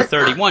 Deathstroke number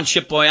 31,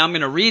 Shit Boy, I'm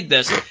going to read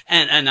this,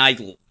 and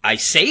I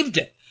saved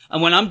it.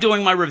 And when I'm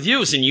doing my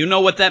reviews, and you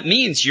know what that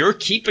means, you're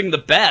keeping the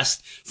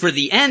best for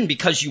the end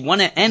because you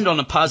want to end on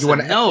a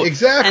positive note.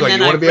 Exactly.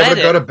 You want to be able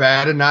to go to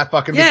bed and not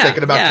fucking be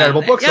thinking about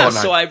terrible books all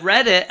night. So I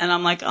read it, and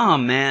I'm like, oh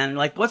man,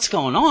 like what's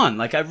going on?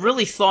 Like I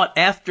really thought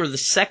after the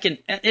second,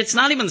 it's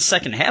not even the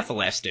second half of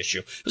last issue.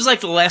 It was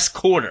like the last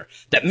quarter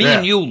that me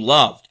and you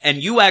loved.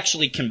 And you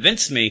actually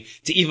convinced me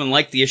to even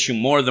like the issue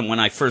more than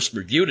when I first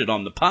reviewed it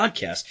on the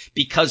podcast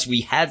because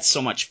we had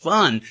so much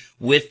fun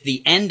with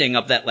the ending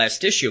of that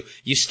last issue.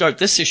 You start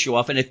this issue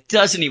off and it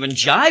doesn't even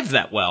jive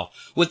that well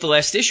with the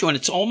last issue, and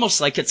it's almost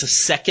like it's a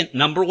second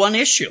number 1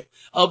 issue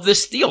of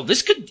this deal.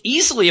 This could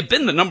easily have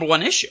been the number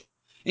 1 issue.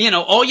 You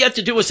know, all you have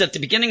to do is at the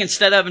beginning,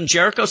 instead of having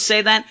Jericho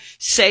say that,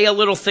 say a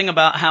little thing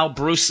about how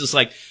Bruce is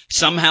like,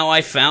 somehow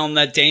I found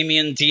that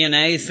Damian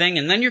DNA thing,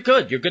 and then you're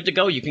good. You're good to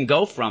go. You can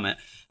go from it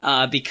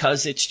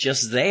because it's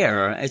just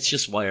there. It's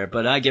just wired.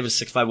 But I give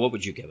it a 6.5. What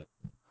would you give it?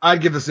 I'd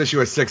give this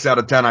issue a 6 out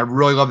of 10. I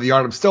really love the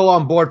art. I'm still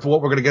on board for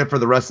what we're going to get for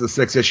the rest of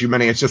the 6-issue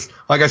mini. It's just,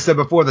 like I said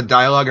before, the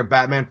dialogue of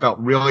Batman felt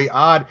really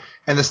odd,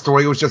 and the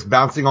story was just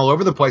bouncing all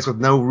over the place with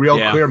no real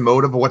clear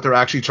motive of what they're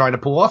actually trying to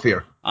pull off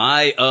here.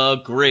 I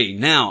agree.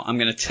 Now, I'm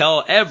going to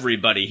tell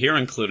everybody here,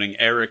 including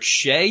Eric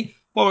Shea,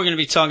 what we're going to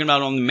be talking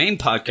about on the main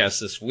podcast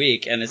this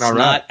week, and it's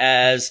not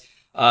as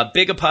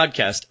big a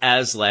podcast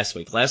as last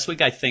week. Last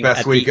week, I think,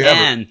 at the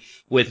end,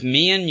 with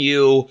me and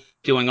you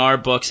doing our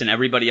books and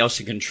everybody else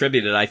who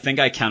contributed, I think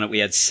I counted we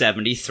had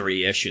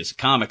 73 issues of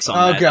comics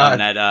on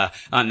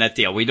that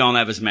deal. We don't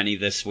have as many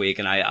this week,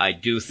 and I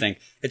do think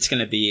it's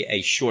going to be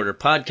a shorter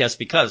podcast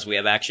because we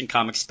have Action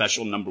Comics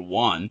Special number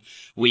 1.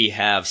 We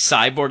have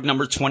Cyborg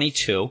number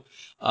 22.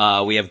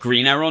 We have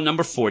Green Arrow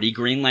number 40,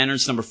 Green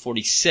Lanterns number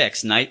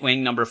 46, Nightwing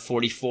number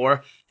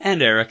 44,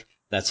 and Eric,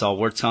 that's all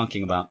we're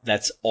talking about.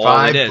 That's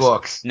all it is. 5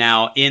 books.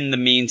 Now, in the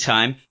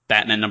meantime,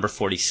 Batman number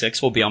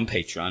 46 will be on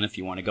Patreon if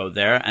you want to go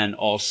there. And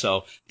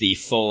also the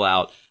full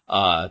out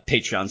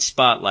Patreon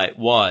spotlight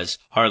was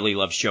Harley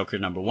Loves Joker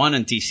number 1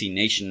 and DC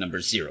Nation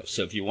number 0.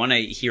 So if you want to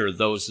hear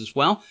those as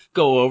well,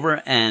 go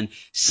over and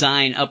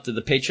sign up to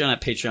the Patreon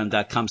at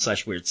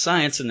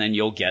patreon.com/weirdscience, and then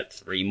you'll get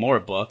 3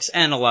 more books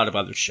and a lot of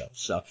other shows.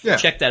 So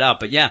check that out.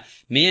 But yeah,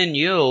 me and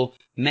you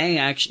may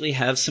actually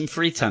have some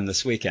free time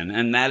this weekend,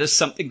 and that is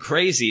something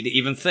crazy to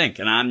even think.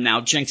 And I'm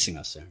now jinxing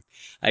us there.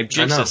 I've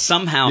jinxed us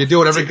somehow. You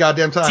do it every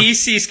goddamn time.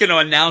 DC's going to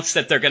announce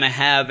that they're going to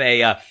have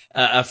a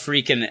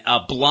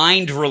freaking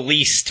blind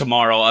release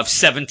tomorrow of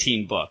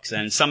 17 books,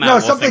 and somehow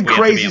something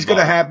crazy is going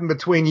to happen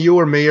between you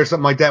or me or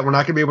something like that. We're not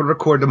going to be able to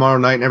record tomorrow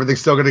night, and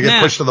everything's still going to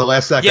get pushed to the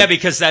last second. Yeah,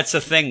 because that's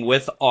the thing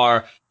with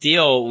our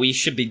deal. We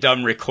should be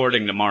done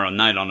recording tomorrow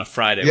night on a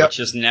Friday, which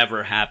has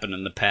never happened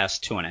in the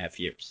past 2.5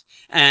 years.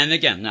 And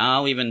again,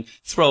 I'll even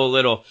throw a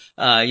little,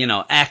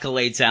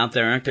 accolades out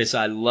there because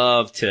I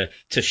love to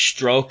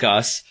stroke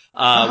us.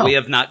 We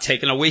have not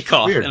taken a week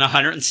off in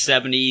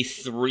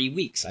 173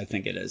 weeks, I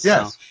think it is.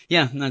 Yes. So,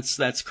 yeah,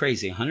 that's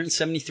crazy.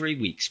 173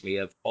 weeks. We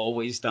have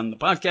always done the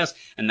podcast,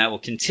 and that will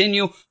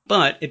continue,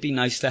 but it'd be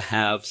nice to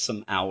have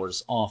some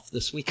hours off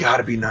this weekend.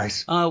 Gotta be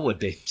nice. It would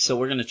be. So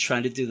we're going to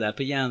try to do that.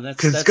 But yeah,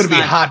 because it's going to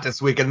be hot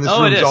this weekend. This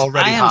room's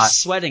already hot. I am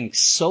sweating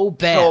so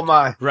bad so am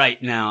I.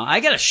 Right now. I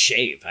got to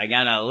shave. I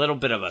got a little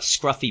bit of a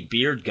scruffy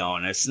beard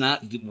going. It's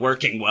not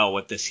working well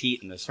with this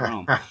heat in this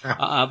room.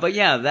 But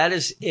yeah, that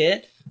is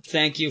it.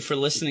 Thank you for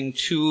listening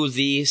to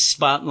the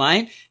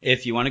Spotlight.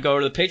 If you want to go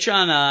over to the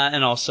Patreon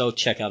and also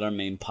check out our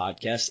main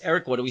podcast.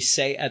 Eric, what do we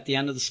say at the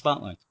end of the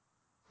Spotlight?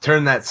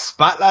 Turn that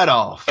spotlight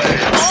off.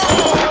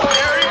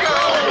 Oh,